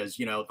rock, because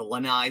the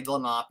Lenape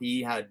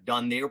had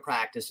done their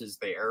practices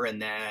there,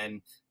 and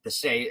then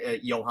the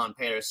Johann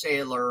Peter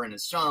Sailor and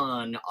his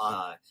son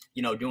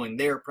doing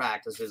their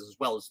practices, as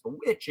well as the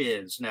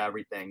witches and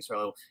everything.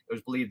 So it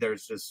was believed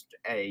there's just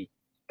a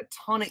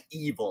ton of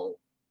evil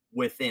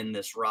within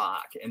this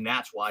rock, and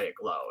that's why it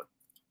glowed.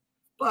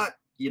 But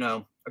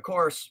of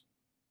course,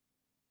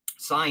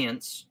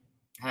 science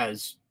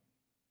has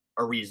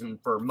a reason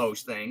for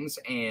most things,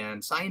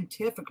 and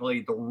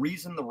scientifically the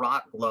reason the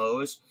rock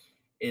glows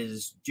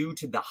is due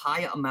to the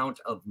high amount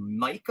of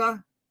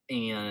mica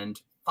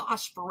and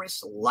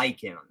phosphorus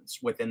lichens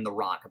within the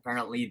rock.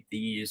 Apparently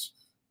these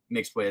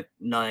mixed with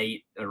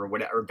night or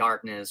whatever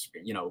darkness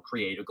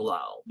create a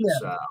glow. Yeah.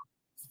 So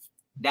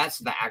that's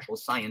the actual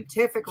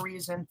scientific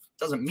reason.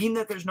 Doesn't mean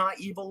that there's not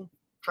evil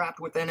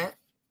trapped within it,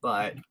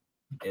 but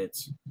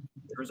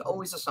there's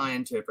always a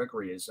scientific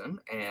reason.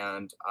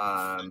 And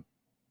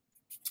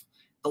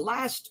the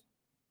last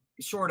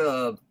sort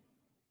of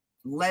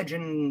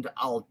legend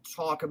I'll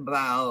talk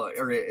about,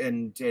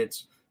 and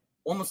it's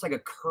almost like a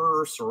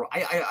curse, or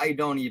I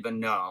don't even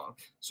know.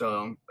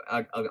 So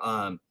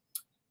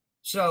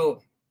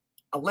so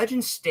a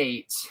legend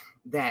states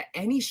that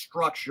any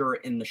structure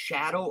in the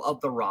shadow of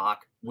the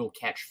rock will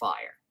catch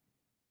fire,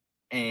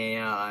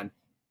 and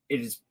it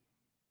is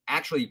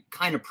actually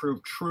kind of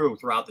proved true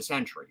throughout the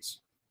centuries.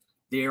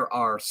 There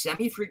are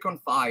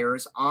semi-frequent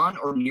fires on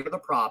or near the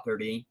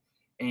property,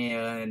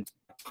 and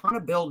a ton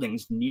of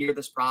buildings near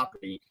this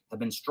property have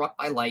been struck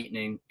by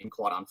lightning and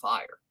caught on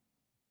fire.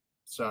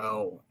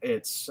 So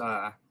it's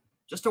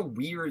just a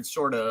weird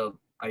sort of,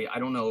 I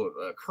don't know,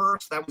 a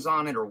curse that was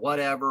on it or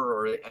whatever,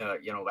 or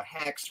a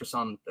hex or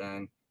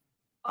something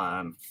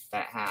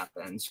that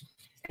happens.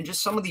 And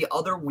just some of the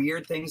other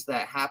weird things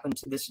that happen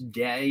to this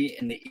day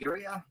in the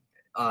area.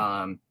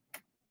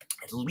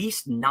 At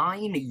least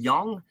 9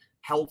 young,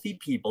 healthy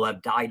people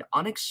have died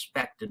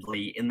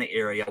unexpectedly in the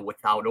area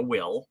without a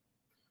will.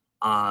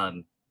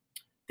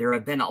 There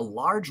have been a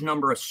large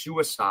number of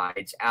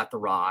suicides at the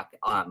rock,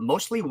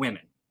 mostly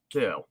women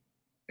too.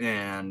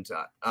 And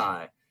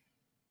I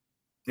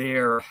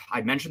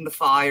mentioned the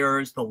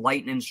fires, the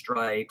lightning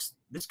strikes.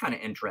 This is kind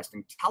of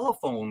interesting.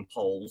 Telephone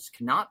poles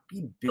cannot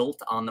be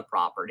built on the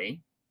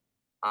property.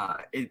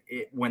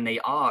 When they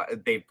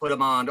put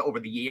them on over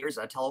the years,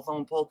 a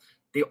telephone pole,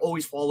 they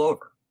always fall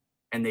over,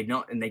 and they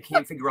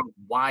can't figure out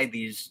why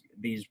these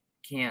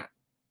can't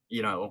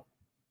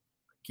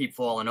keep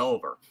falling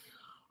over.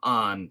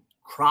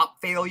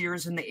 Crop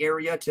failures in the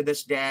area to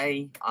this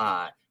day.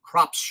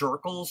 Crop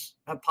circles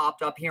have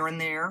popped up here and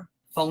there.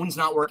 Phones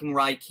not working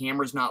right,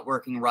 cameras not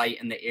working right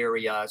in the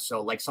area.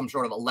 So like some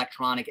sort of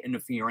electronic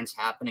interference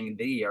happening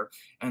there.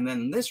 And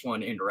then this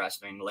one,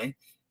 interestingly,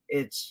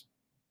 it's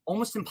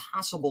almost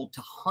impossible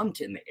to hunt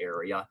in the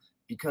area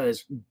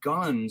because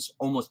guns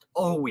almost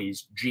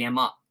always jam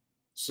up.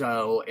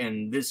 So,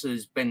 and this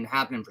has been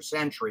happening for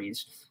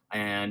centuries.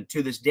 And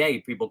to this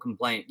day, people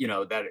complain,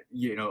 that,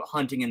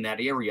 hunting in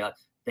that area,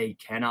 they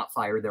cannot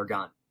fire their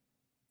gun.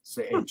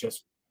 So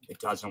it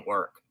doesn't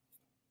work.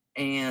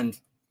 And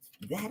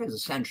that is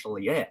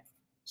essentially it.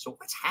 So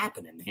what's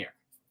happening here?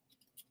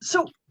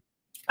 So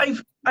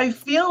I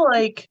feel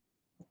like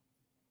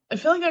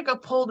I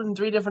got pulled in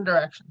 3 different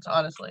directions,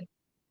 honestly.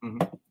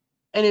 Mm-hmm.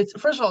 And it's,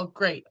 first of all,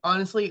 great.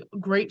 Honestly,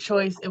 great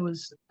choice.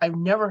 I've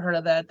never heard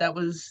of that.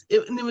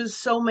 And there was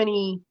so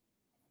many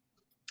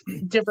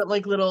different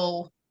like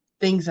little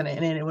things in it,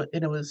 and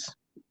it was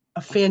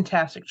a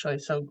fantastic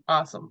choice. So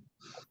awesome.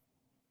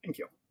 Thank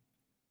you.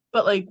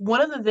 But like one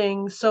of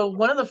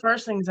the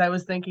first things I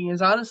was thinking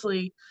is,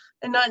 honestly,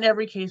 and not in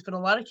every case, but a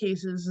lot of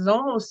cases, it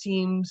almost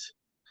seems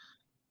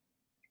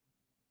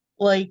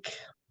like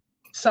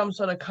some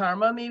sort of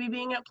karma maybe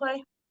being at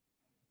play.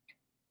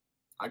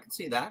 I can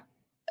see that.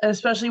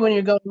 Especially when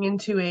you're going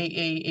into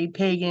a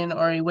pagan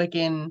or a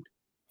Wiccan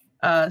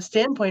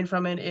standpoint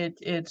from it,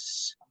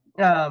 it's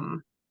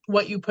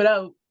what you put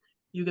out,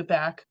 you get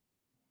back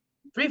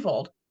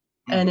threefold.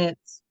 Mm-hmm. And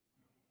it's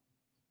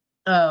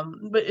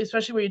but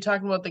especially when you're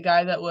talking about the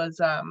guy that was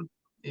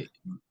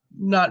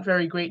not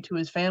very great to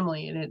his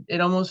family, and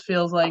it almost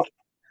feels like,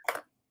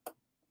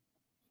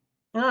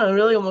 I don't know, it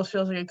really almost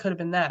feels like it could have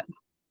been that.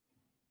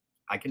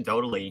 I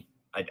totally,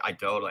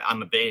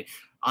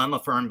 I'm a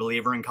firm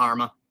believer in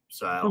karma,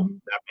 so mm-hmm.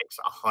 That makes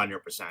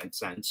 100%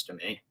 sense to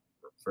me,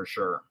 for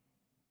sure.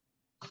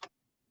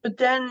 But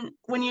then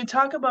when you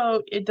talk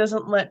about it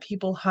doesn't let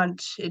people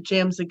hunt, it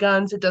jams the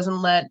guns, it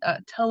doesn't let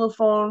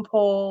telephone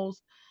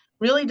poles,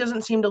 really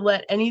doesn't seem to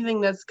let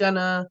anything that's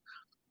gonna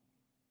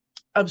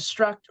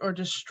obstruct or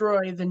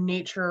destroy the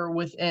nature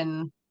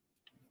within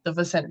the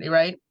vicinity,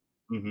 right?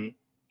 Mm-hmm.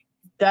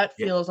 That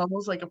feels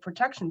almost like a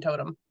protection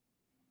totem.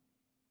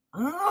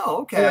 Oh,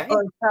 okay.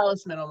 Or a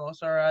talisman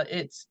almost, or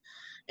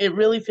it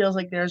really feels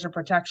like there's a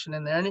protection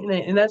in there,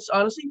 and that's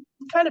honestly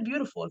kind of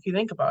beautiful if you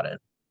think about it.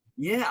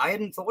 Yeah, I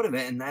hadn't thought of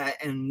it in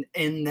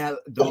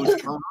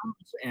those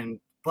terms,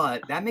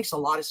 but that makes a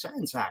lot of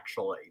sense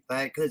actually.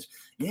 Because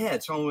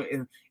it's only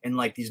in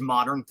like these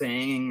modern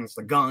things,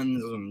 the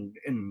guns,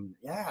 and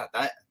yeah,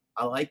 that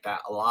I like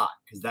that a lot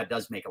because that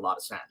does make a lot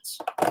of sense.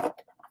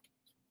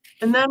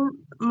 And then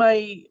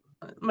my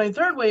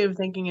third way of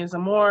thinking is a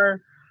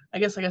more, I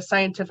guess, like a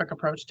scientific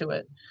approach to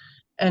it,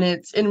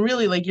 and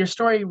really like your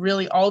story,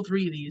 really all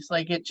 3 of these,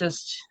 like it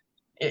just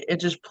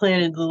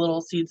planted the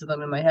little seeds of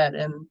them in my head.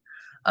 And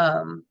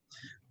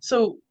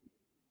so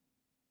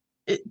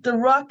the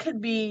rock could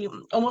be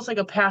almost like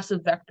a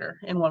passive vector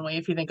in one way,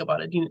 if you think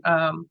about it.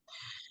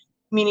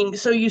 Meaning,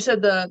 so you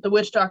said the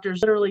witch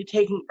doctor's literally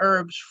taking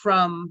herbs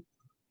from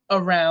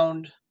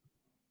around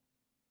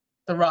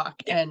the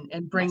rock and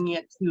bringing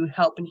it to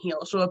help and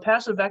heal. So a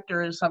passive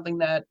vector is something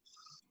that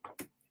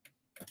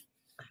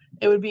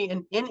it would be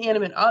an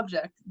inanimate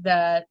object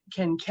that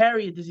can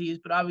carry a disease,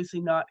 but obviously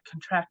not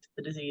contract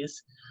the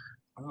disease.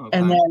 Okay.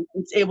 And then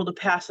it's able to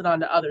pass it on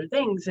to other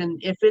things. And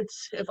if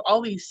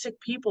all these sick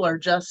people are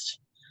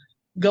just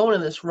going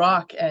to this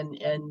rock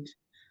and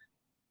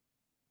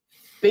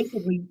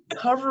basically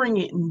covering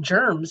it in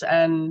germs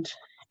and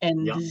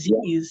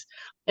disease,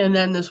 and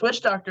then this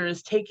witch doctor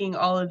is taking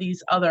all of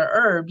these other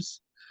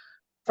herbs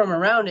from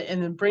around it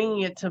and then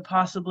bringing it to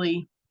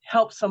possibly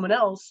help someone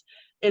else,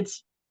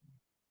 it's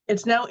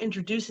now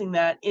introducing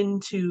that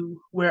into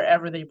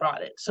wherever they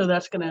brought it. So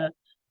that's going to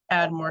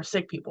add more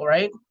sick people,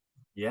 right?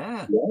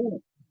 Yeah.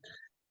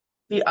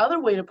 The other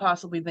way to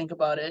possibly think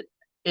about it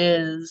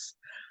is,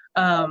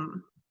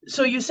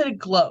 so you said it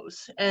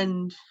glows,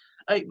 and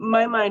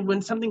my mind,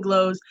 when something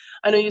glows,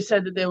 I know you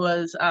said that there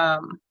was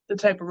the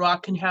type of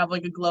rock can have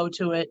like a glow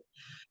to it.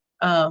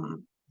 But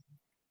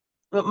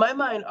my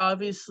mind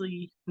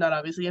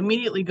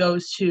immediately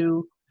goes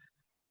to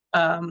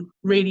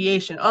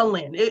radiation on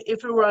land.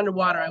 If it were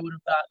underwater, I would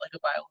have thought like a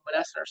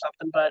bioluminescent or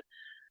something. But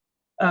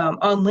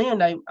on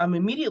land, I'm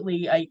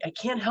immediately, I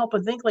can't help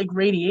but think like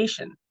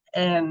radiation,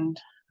 and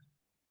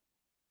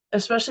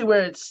especially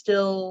where it's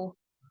still,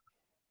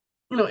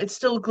 it's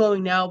still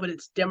glowing now, but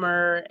it's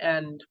dimmer,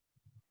 and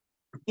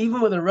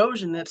even with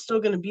erosion, that's still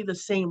going to be the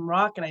same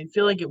rock, and I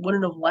feel like it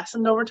wouldn't have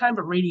lessened over time,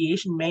 but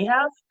radiation may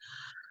have.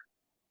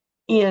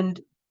 And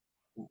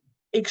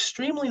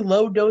extremely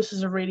low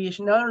doses of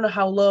radiation. Now, I don't know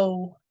how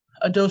low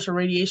a dose of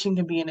radiation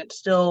can be, and it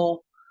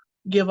still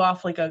give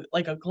off like a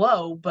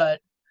glow,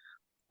 but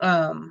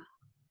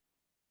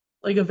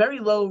like a very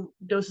low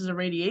doses of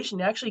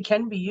radiation actually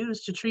can be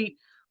used to treat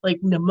like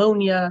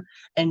pneumonia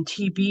and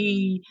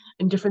TB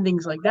and different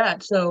things like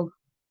that. So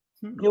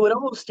it would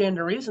almost stand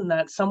to reason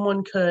that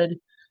someone could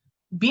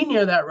be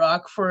near that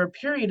rock for a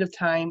period of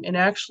time and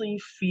actually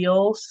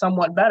feel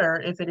somewhat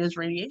better if it is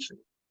radiation.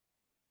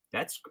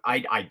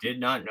 I did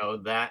not know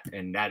that,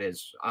 and that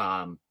is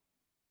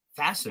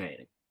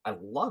fascinating. I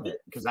love it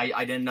because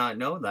I did not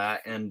know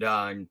that, and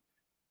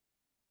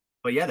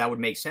but yeah, that would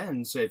make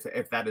sense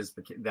if that is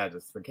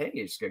the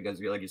case,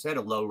 because like you said,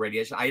 a low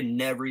radiation. I had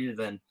never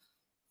even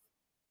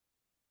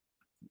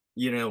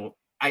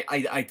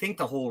I think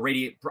the whole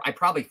I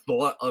probably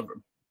thought of,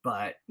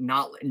 but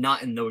not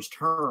in those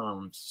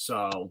terms.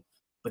 So,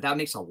 but that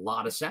makes a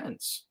lot of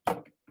sense.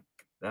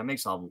 That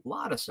makes a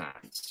lot of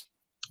sense.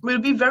 It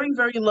would be very,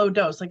 very low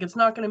dose. Like, it's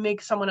not going to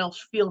make someone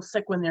else feel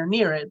sick when they're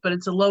near it, but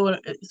it's a low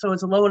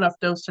enough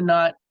dose to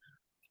not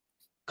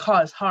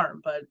cause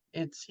harm. But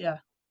it's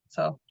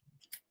so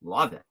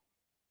love it.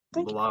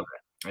 Love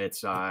it.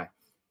 It's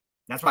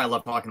that's why I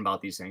love talking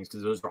about these things,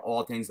 because those are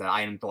all things that I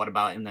hadn't thought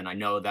about, and then I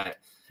know that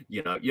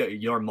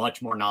you're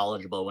much more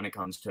knowledgeable when it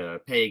comes to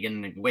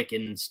pagan and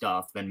Wiccan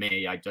stuff than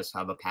me. I just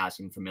have a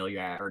passing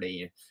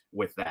familiarity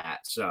with that.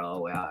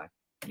 So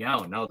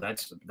no,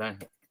 that's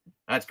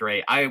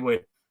great. I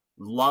would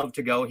love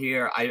to go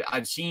here.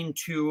 I've seen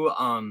two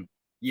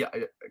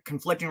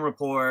conflicting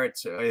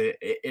reports.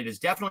 It is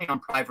definitely on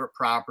private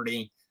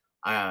property.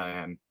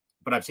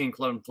 But I've seen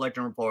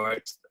conflicting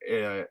reports.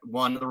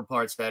 One of the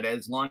reports said,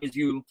 as long as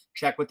you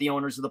check with the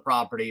owners of the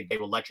property, they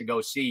will let you go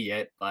see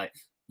it, but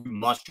you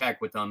must check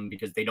with them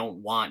because they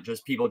don't want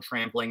just people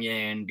trampling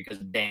in because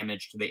of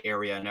damage to the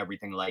area and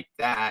everything like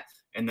that.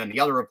 And then the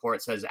other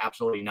report says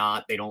absolutely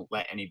not. They don't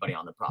let anybody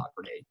on the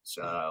property.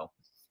 So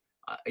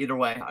either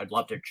way, I'd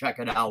love to check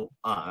it out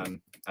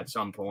at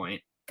some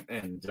point.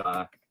 And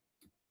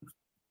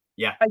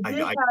yeah, I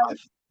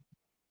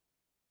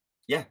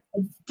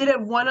did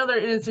have one other,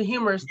 and it's a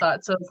humorous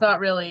thought, so it's not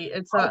really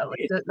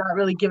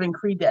giving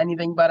creed to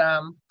anything, but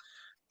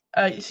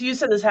so you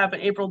said this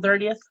happened April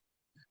 30th?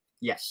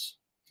 Yes.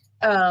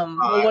 A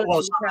lot of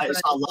the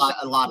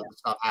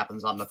stuff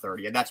happens on the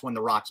 30th. That's when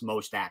the rock's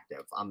most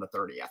active, on the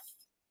 30th.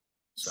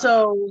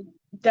 So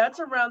that's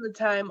around the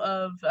time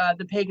of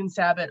the pagan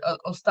Sabbath,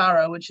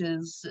 Ostara, which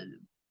is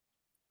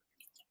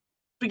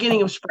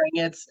beginning of spring.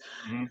 It's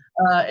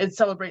it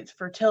celebrates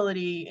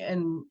fertility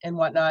and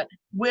whatnot,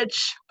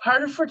 which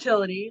part of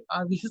fertility,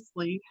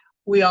 obviously,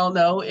 we all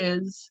know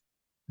is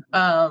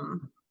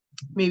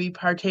maybe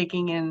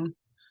partaking in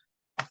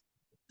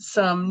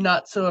some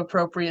not so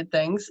appropriate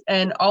things.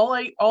 And all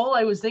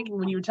I was thinking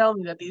when you were telling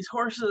me that these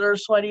horses are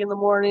sweaty in the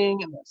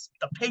morning and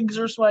the pigs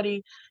are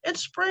sweaty,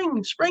 it's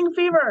spring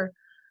fever.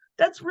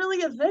 That's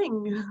really a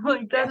thing.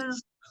 Like, that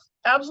is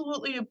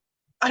absolutely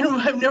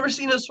I've never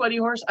seen a sweaty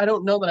horse. I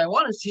don't know that I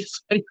want to see a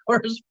sweaty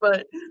horse,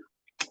 but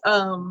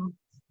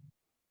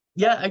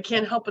I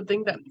can't help but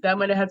think that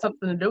might have had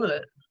something to do with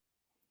it.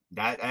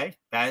 That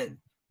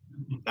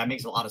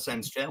makes a lot of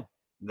sense too.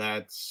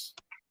 That's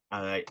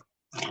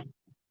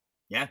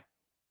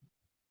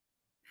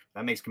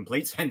that makes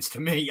complete sense to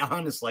me.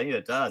 Honestly,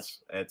 it does.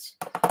 It's,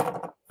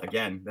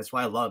 again, that's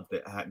why I love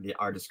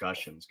our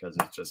discussions, because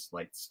it's just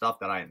like stuff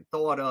that I hadn't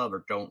thought of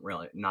or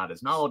not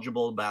as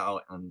knowledgeable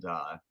about. And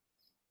that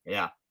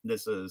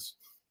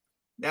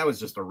was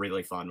just a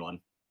really fun one.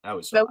 That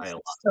was so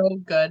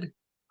good.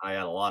 I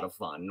had a lot of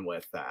fun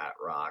with that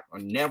rock. I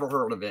never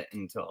heard of it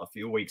until a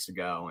few weeks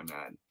ago, and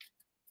then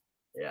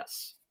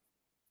yes.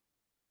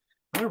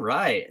 All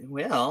right.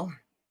 Well,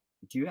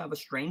 do you have a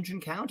strange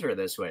encounter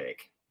this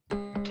week?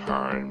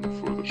 Time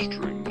for the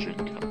strange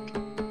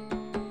encounter.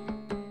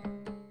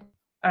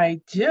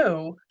 I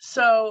do.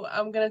 So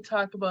I'm going to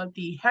talk about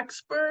the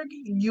Hexburg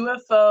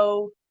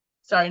UFO.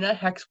 Sorry, not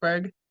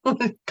Hexburg.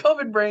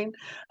 COVID brain.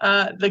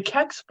 The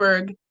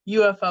Kecksburg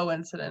UFO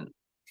incident.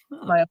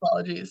 Huh. My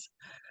apologies.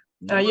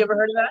 You ever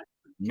heard of that?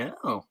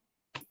 No.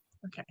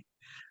 Okay.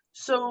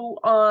 So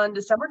on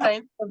December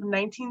 9th of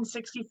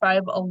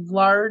 1965, a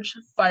large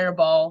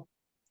fireball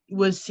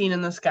was seen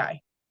in the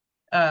sky,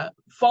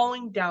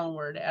 falling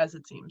downward, as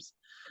it seems.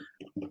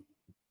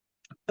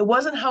 It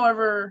wasn't,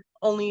 however,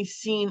 only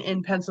seen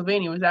in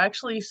Pennsylvania. It was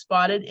actually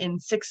spotted in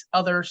 6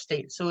 other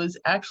states. So it was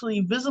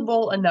actually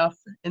visible enough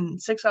in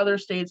 6 other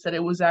states that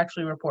it was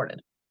actually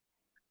reported.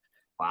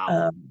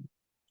 Wow.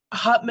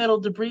 Hot metal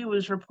debris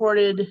was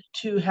reported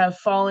to have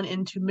fallen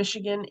into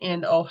Michigan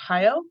and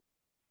Ohio.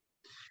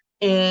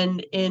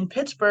 And in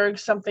Pittsburgh,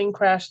 something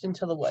crashed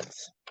into the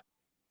woods.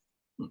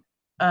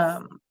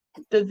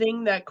 The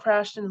thing that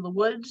crashed into the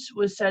woods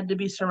was said to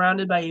be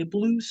surrounded by a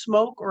blue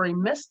smoke or a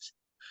mist,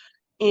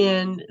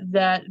 and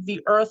that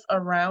the earth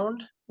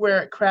around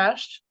where it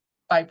crashed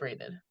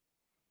vibrated.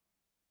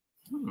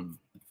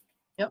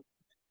 Yep.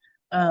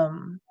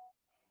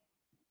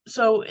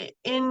 So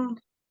in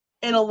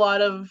a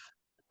lot of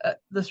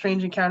the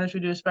strange encounters we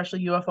do,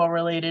 especially UFO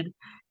related,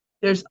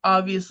 there's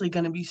obviously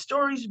going to be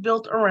stories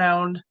built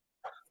around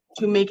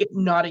to make it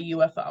not a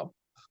UFO.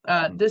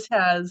 This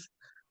has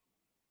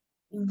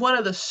one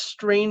of the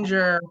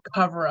stranger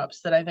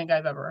cover-ups that I think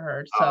I've ever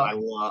heard.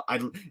 So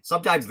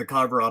sometimes the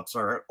cover-ups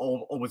are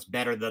almost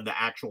better than the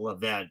actual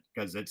event,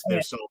 because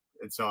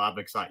so I'm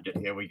excited.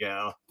 Here we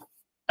go.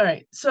 All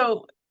right.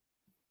 So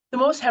the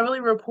most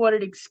heavily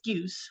reported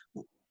excuse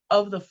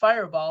of the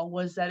fireball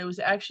was that it was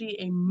actually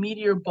a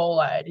meteor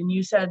bolide, and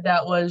you said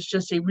that was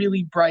just a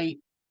really bright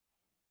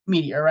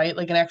meteor, right?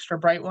 Like an extra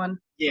bright one?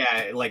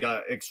 Yeah, like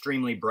a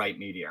extremely bright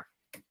meteor.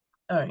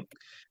 All right.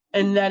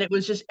 And that it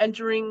was just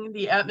entering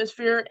the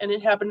atmosphere and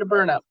it happened to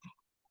burn up.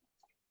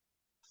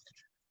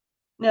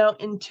 Now,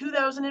 in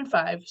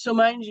 2005, so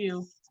mind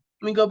you,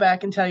 let me go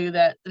back and tell you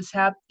that this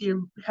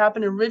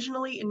happened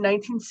originally in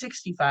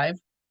 1965,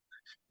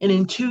 and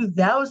in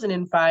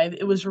 2005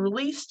 it was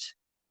released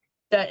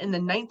that in the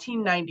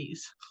 1990s.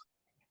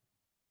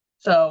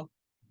 So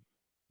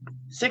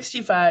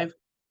 65,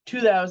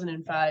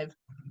 2005,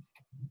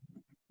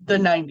 the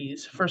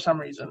 90s for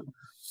some reason.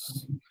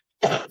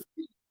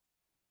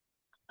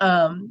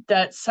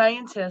 That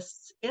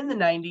scientists in the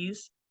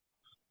 90s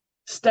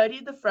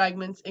studied the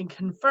fragments and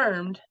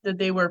confirmed that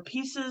they were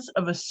pieces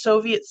of a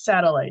Soviet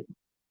satellite.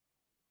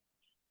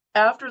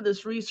 After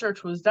this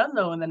research was done,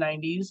 though, in the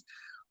 90s,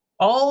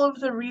 all of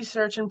the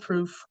research and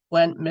proof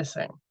went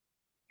missing.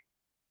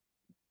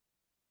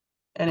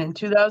 And in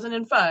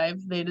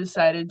 2005, they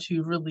decided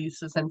to release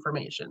this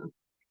information.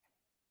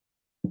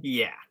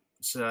 Yeah.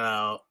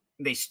 So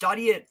they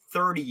study it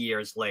 30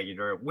 years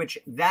later, which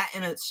that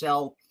in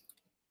itself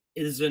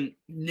isn't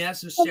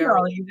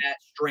necessarily that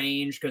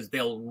strange because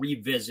they'll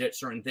revisit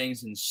certain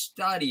things and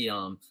study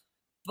them.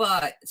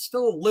 But it's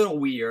still a little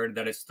weird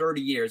that it's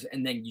 30 years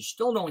and then you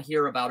still don't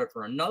hear about it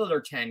for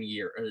another 10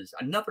 years,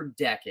 another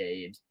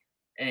decade.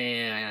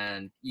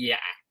 And yeah,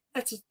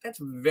 that's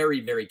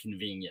very, very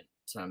convenient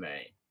to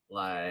me.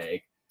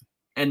 Like,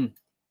 and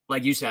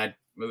like you said,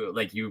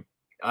 like you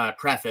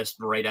prefaced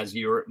right as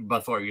you were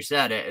before you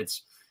said it,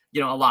 it's, you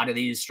know, a lot of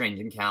these strange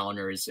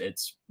encounters,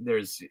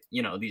 there's,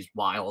 you know, these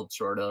wild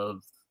sort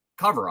of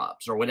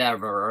cover-ups or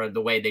whatever, or the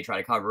way they try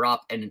to cover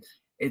up. And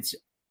it's,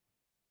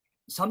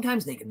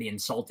 sometimes they can be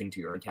insulting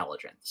to your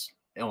intelligence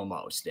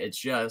almost. It's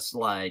just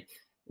like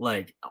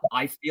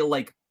I feel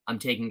like I'm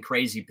taking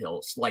crazy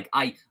pills. Like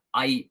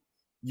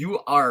you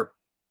are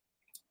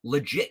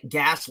legit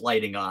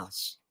gaslighting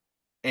us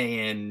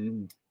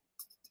and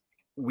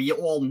we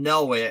all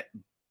know it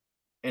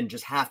and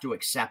just have to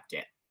accept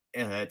it.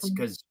 And it's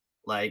because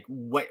like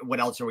what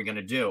else are we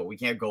gonna do? We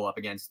can't go up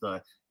against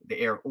the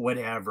air,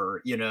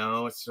 whatever, you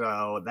know.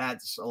 So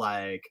that's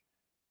like,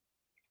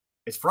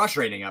 it's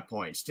frustrating at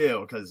points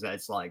too, because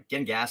it's like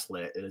getting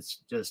gaslit is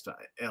just a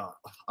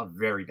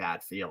very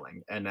bad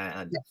feeling. And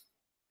then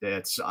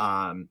it's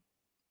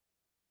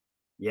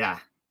yeah,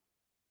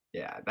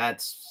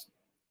 that's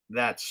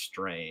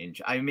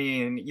strange. I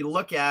mean, you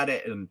look at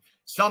it and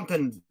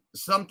something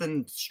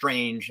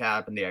strange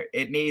happened there.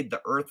 It made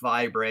the earth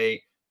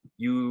vibrate.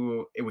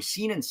 It was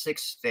seen in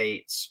 6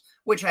 states,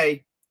 which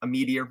a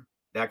meteor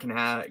that can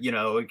have, you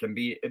know, it can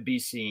be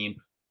seen.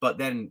 But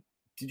then,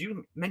 did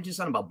you mention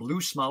something about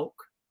blue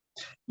smoke?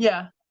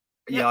 Yeah.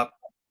 Yep.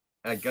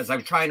 Because I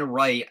was trying to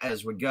write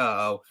as we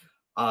go.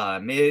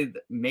 Made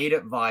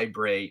it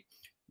vibrate.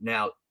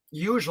 Now,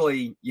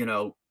 usually, you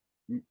know,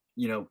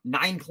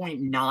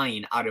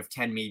 9.9 out of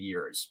 10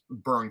 meteors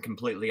burn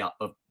completely up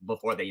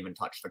before they even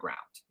touch the ground.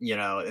 You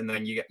know, and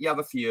then you have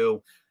a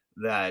few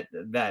that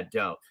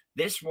don't.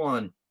 This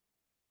one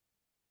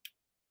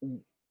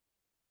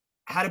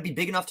had to be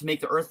big enough to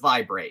make the earth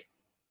vibrate,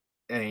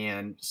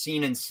 and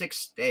seen in 6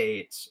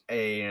 states,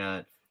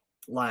 and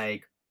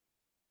like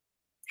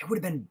it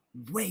would have been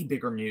way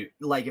bigger news.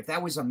 Like if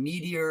that was a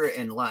meteor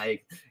and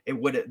like they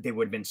would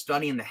have been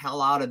studying the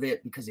hell out of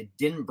it because it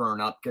didn't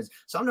burn up. Because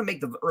something to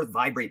make the earth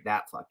vibrate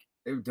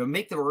to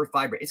make the earth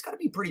vibrate, it's got to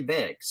be pretty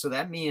big. So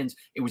that means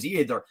it was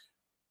either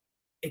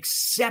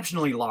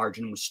exceptionally large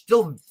and was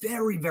still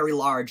very, very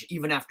large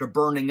even after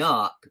burning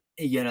up,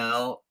 you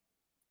know,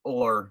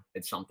 or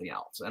it's something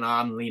else. And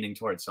I'm leaning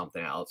towards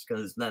something else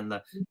because then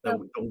the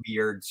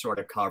weird sort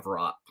of cover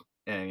up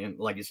and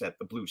like you said,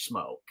 the blue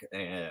smoke.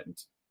 And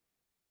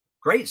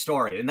great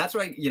story. And that's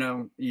why, you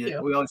know, we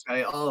always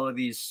say, oh,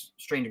 these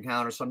strange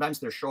encounters, sometimes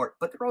they're short,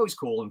 but they're always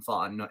cool and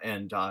fun.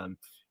 And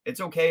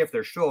it's okay if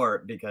they're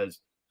short because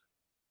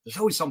there's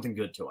always something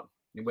good to them,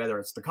 whether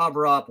it's the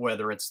cover up,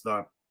 whether it's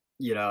the,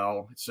 you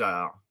know, it's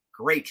a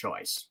great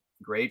choice.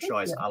 Great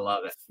choice. I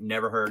love it.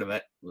 Never heard of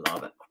it.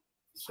 Love it.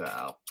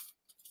 So,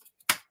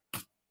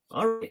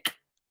 all right.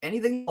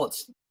 Anything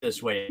else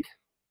this week?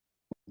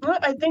 Well,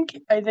 I think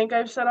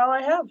I've said all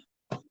I have.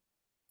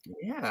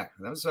 Yeah,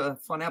 that was a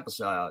fun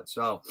episode.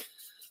 So,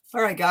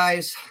 all right,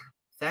 guys.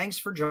 Thank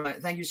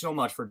you so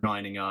much for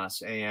joining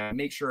us. And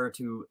make sure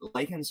to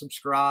like and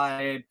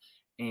subscribe.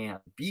 And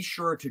be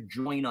sure to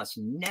join us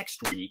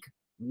next week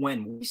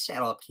when we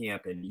set up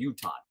camp in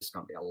Utah. It's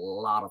going to be a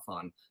lot of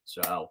fun.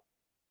 So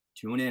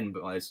tune in,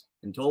 boys.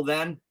 Until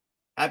then,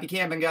 happy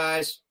camping,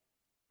 guys.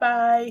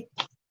 Bye.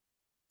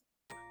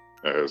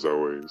 As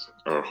always,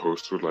 our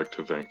host would like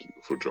to thank you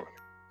for joining.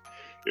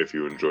 If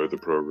you enjoyed the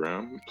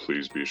program,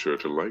 please be sure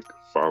to like,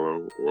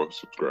 follow, or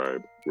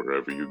subscribe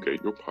wherever you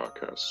get your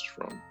podcasts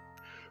from.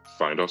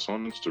 Find us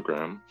on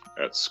Instagram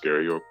at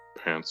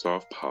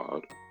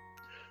ScareYourPantsOffPod,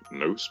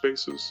 no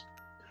spaces,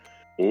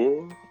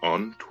 or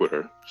on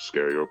Twitter,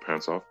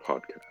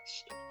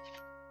 ScareYourPantsOffPodcast.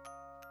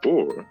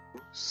 Or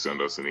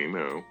send us an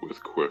email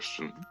with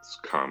questions,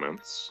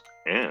 comments,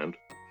 and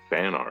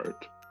fan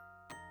art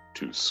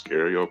to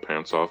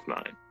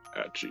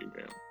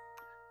ScareYourPantsOff9@gmail.com.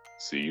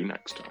 See you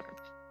next time.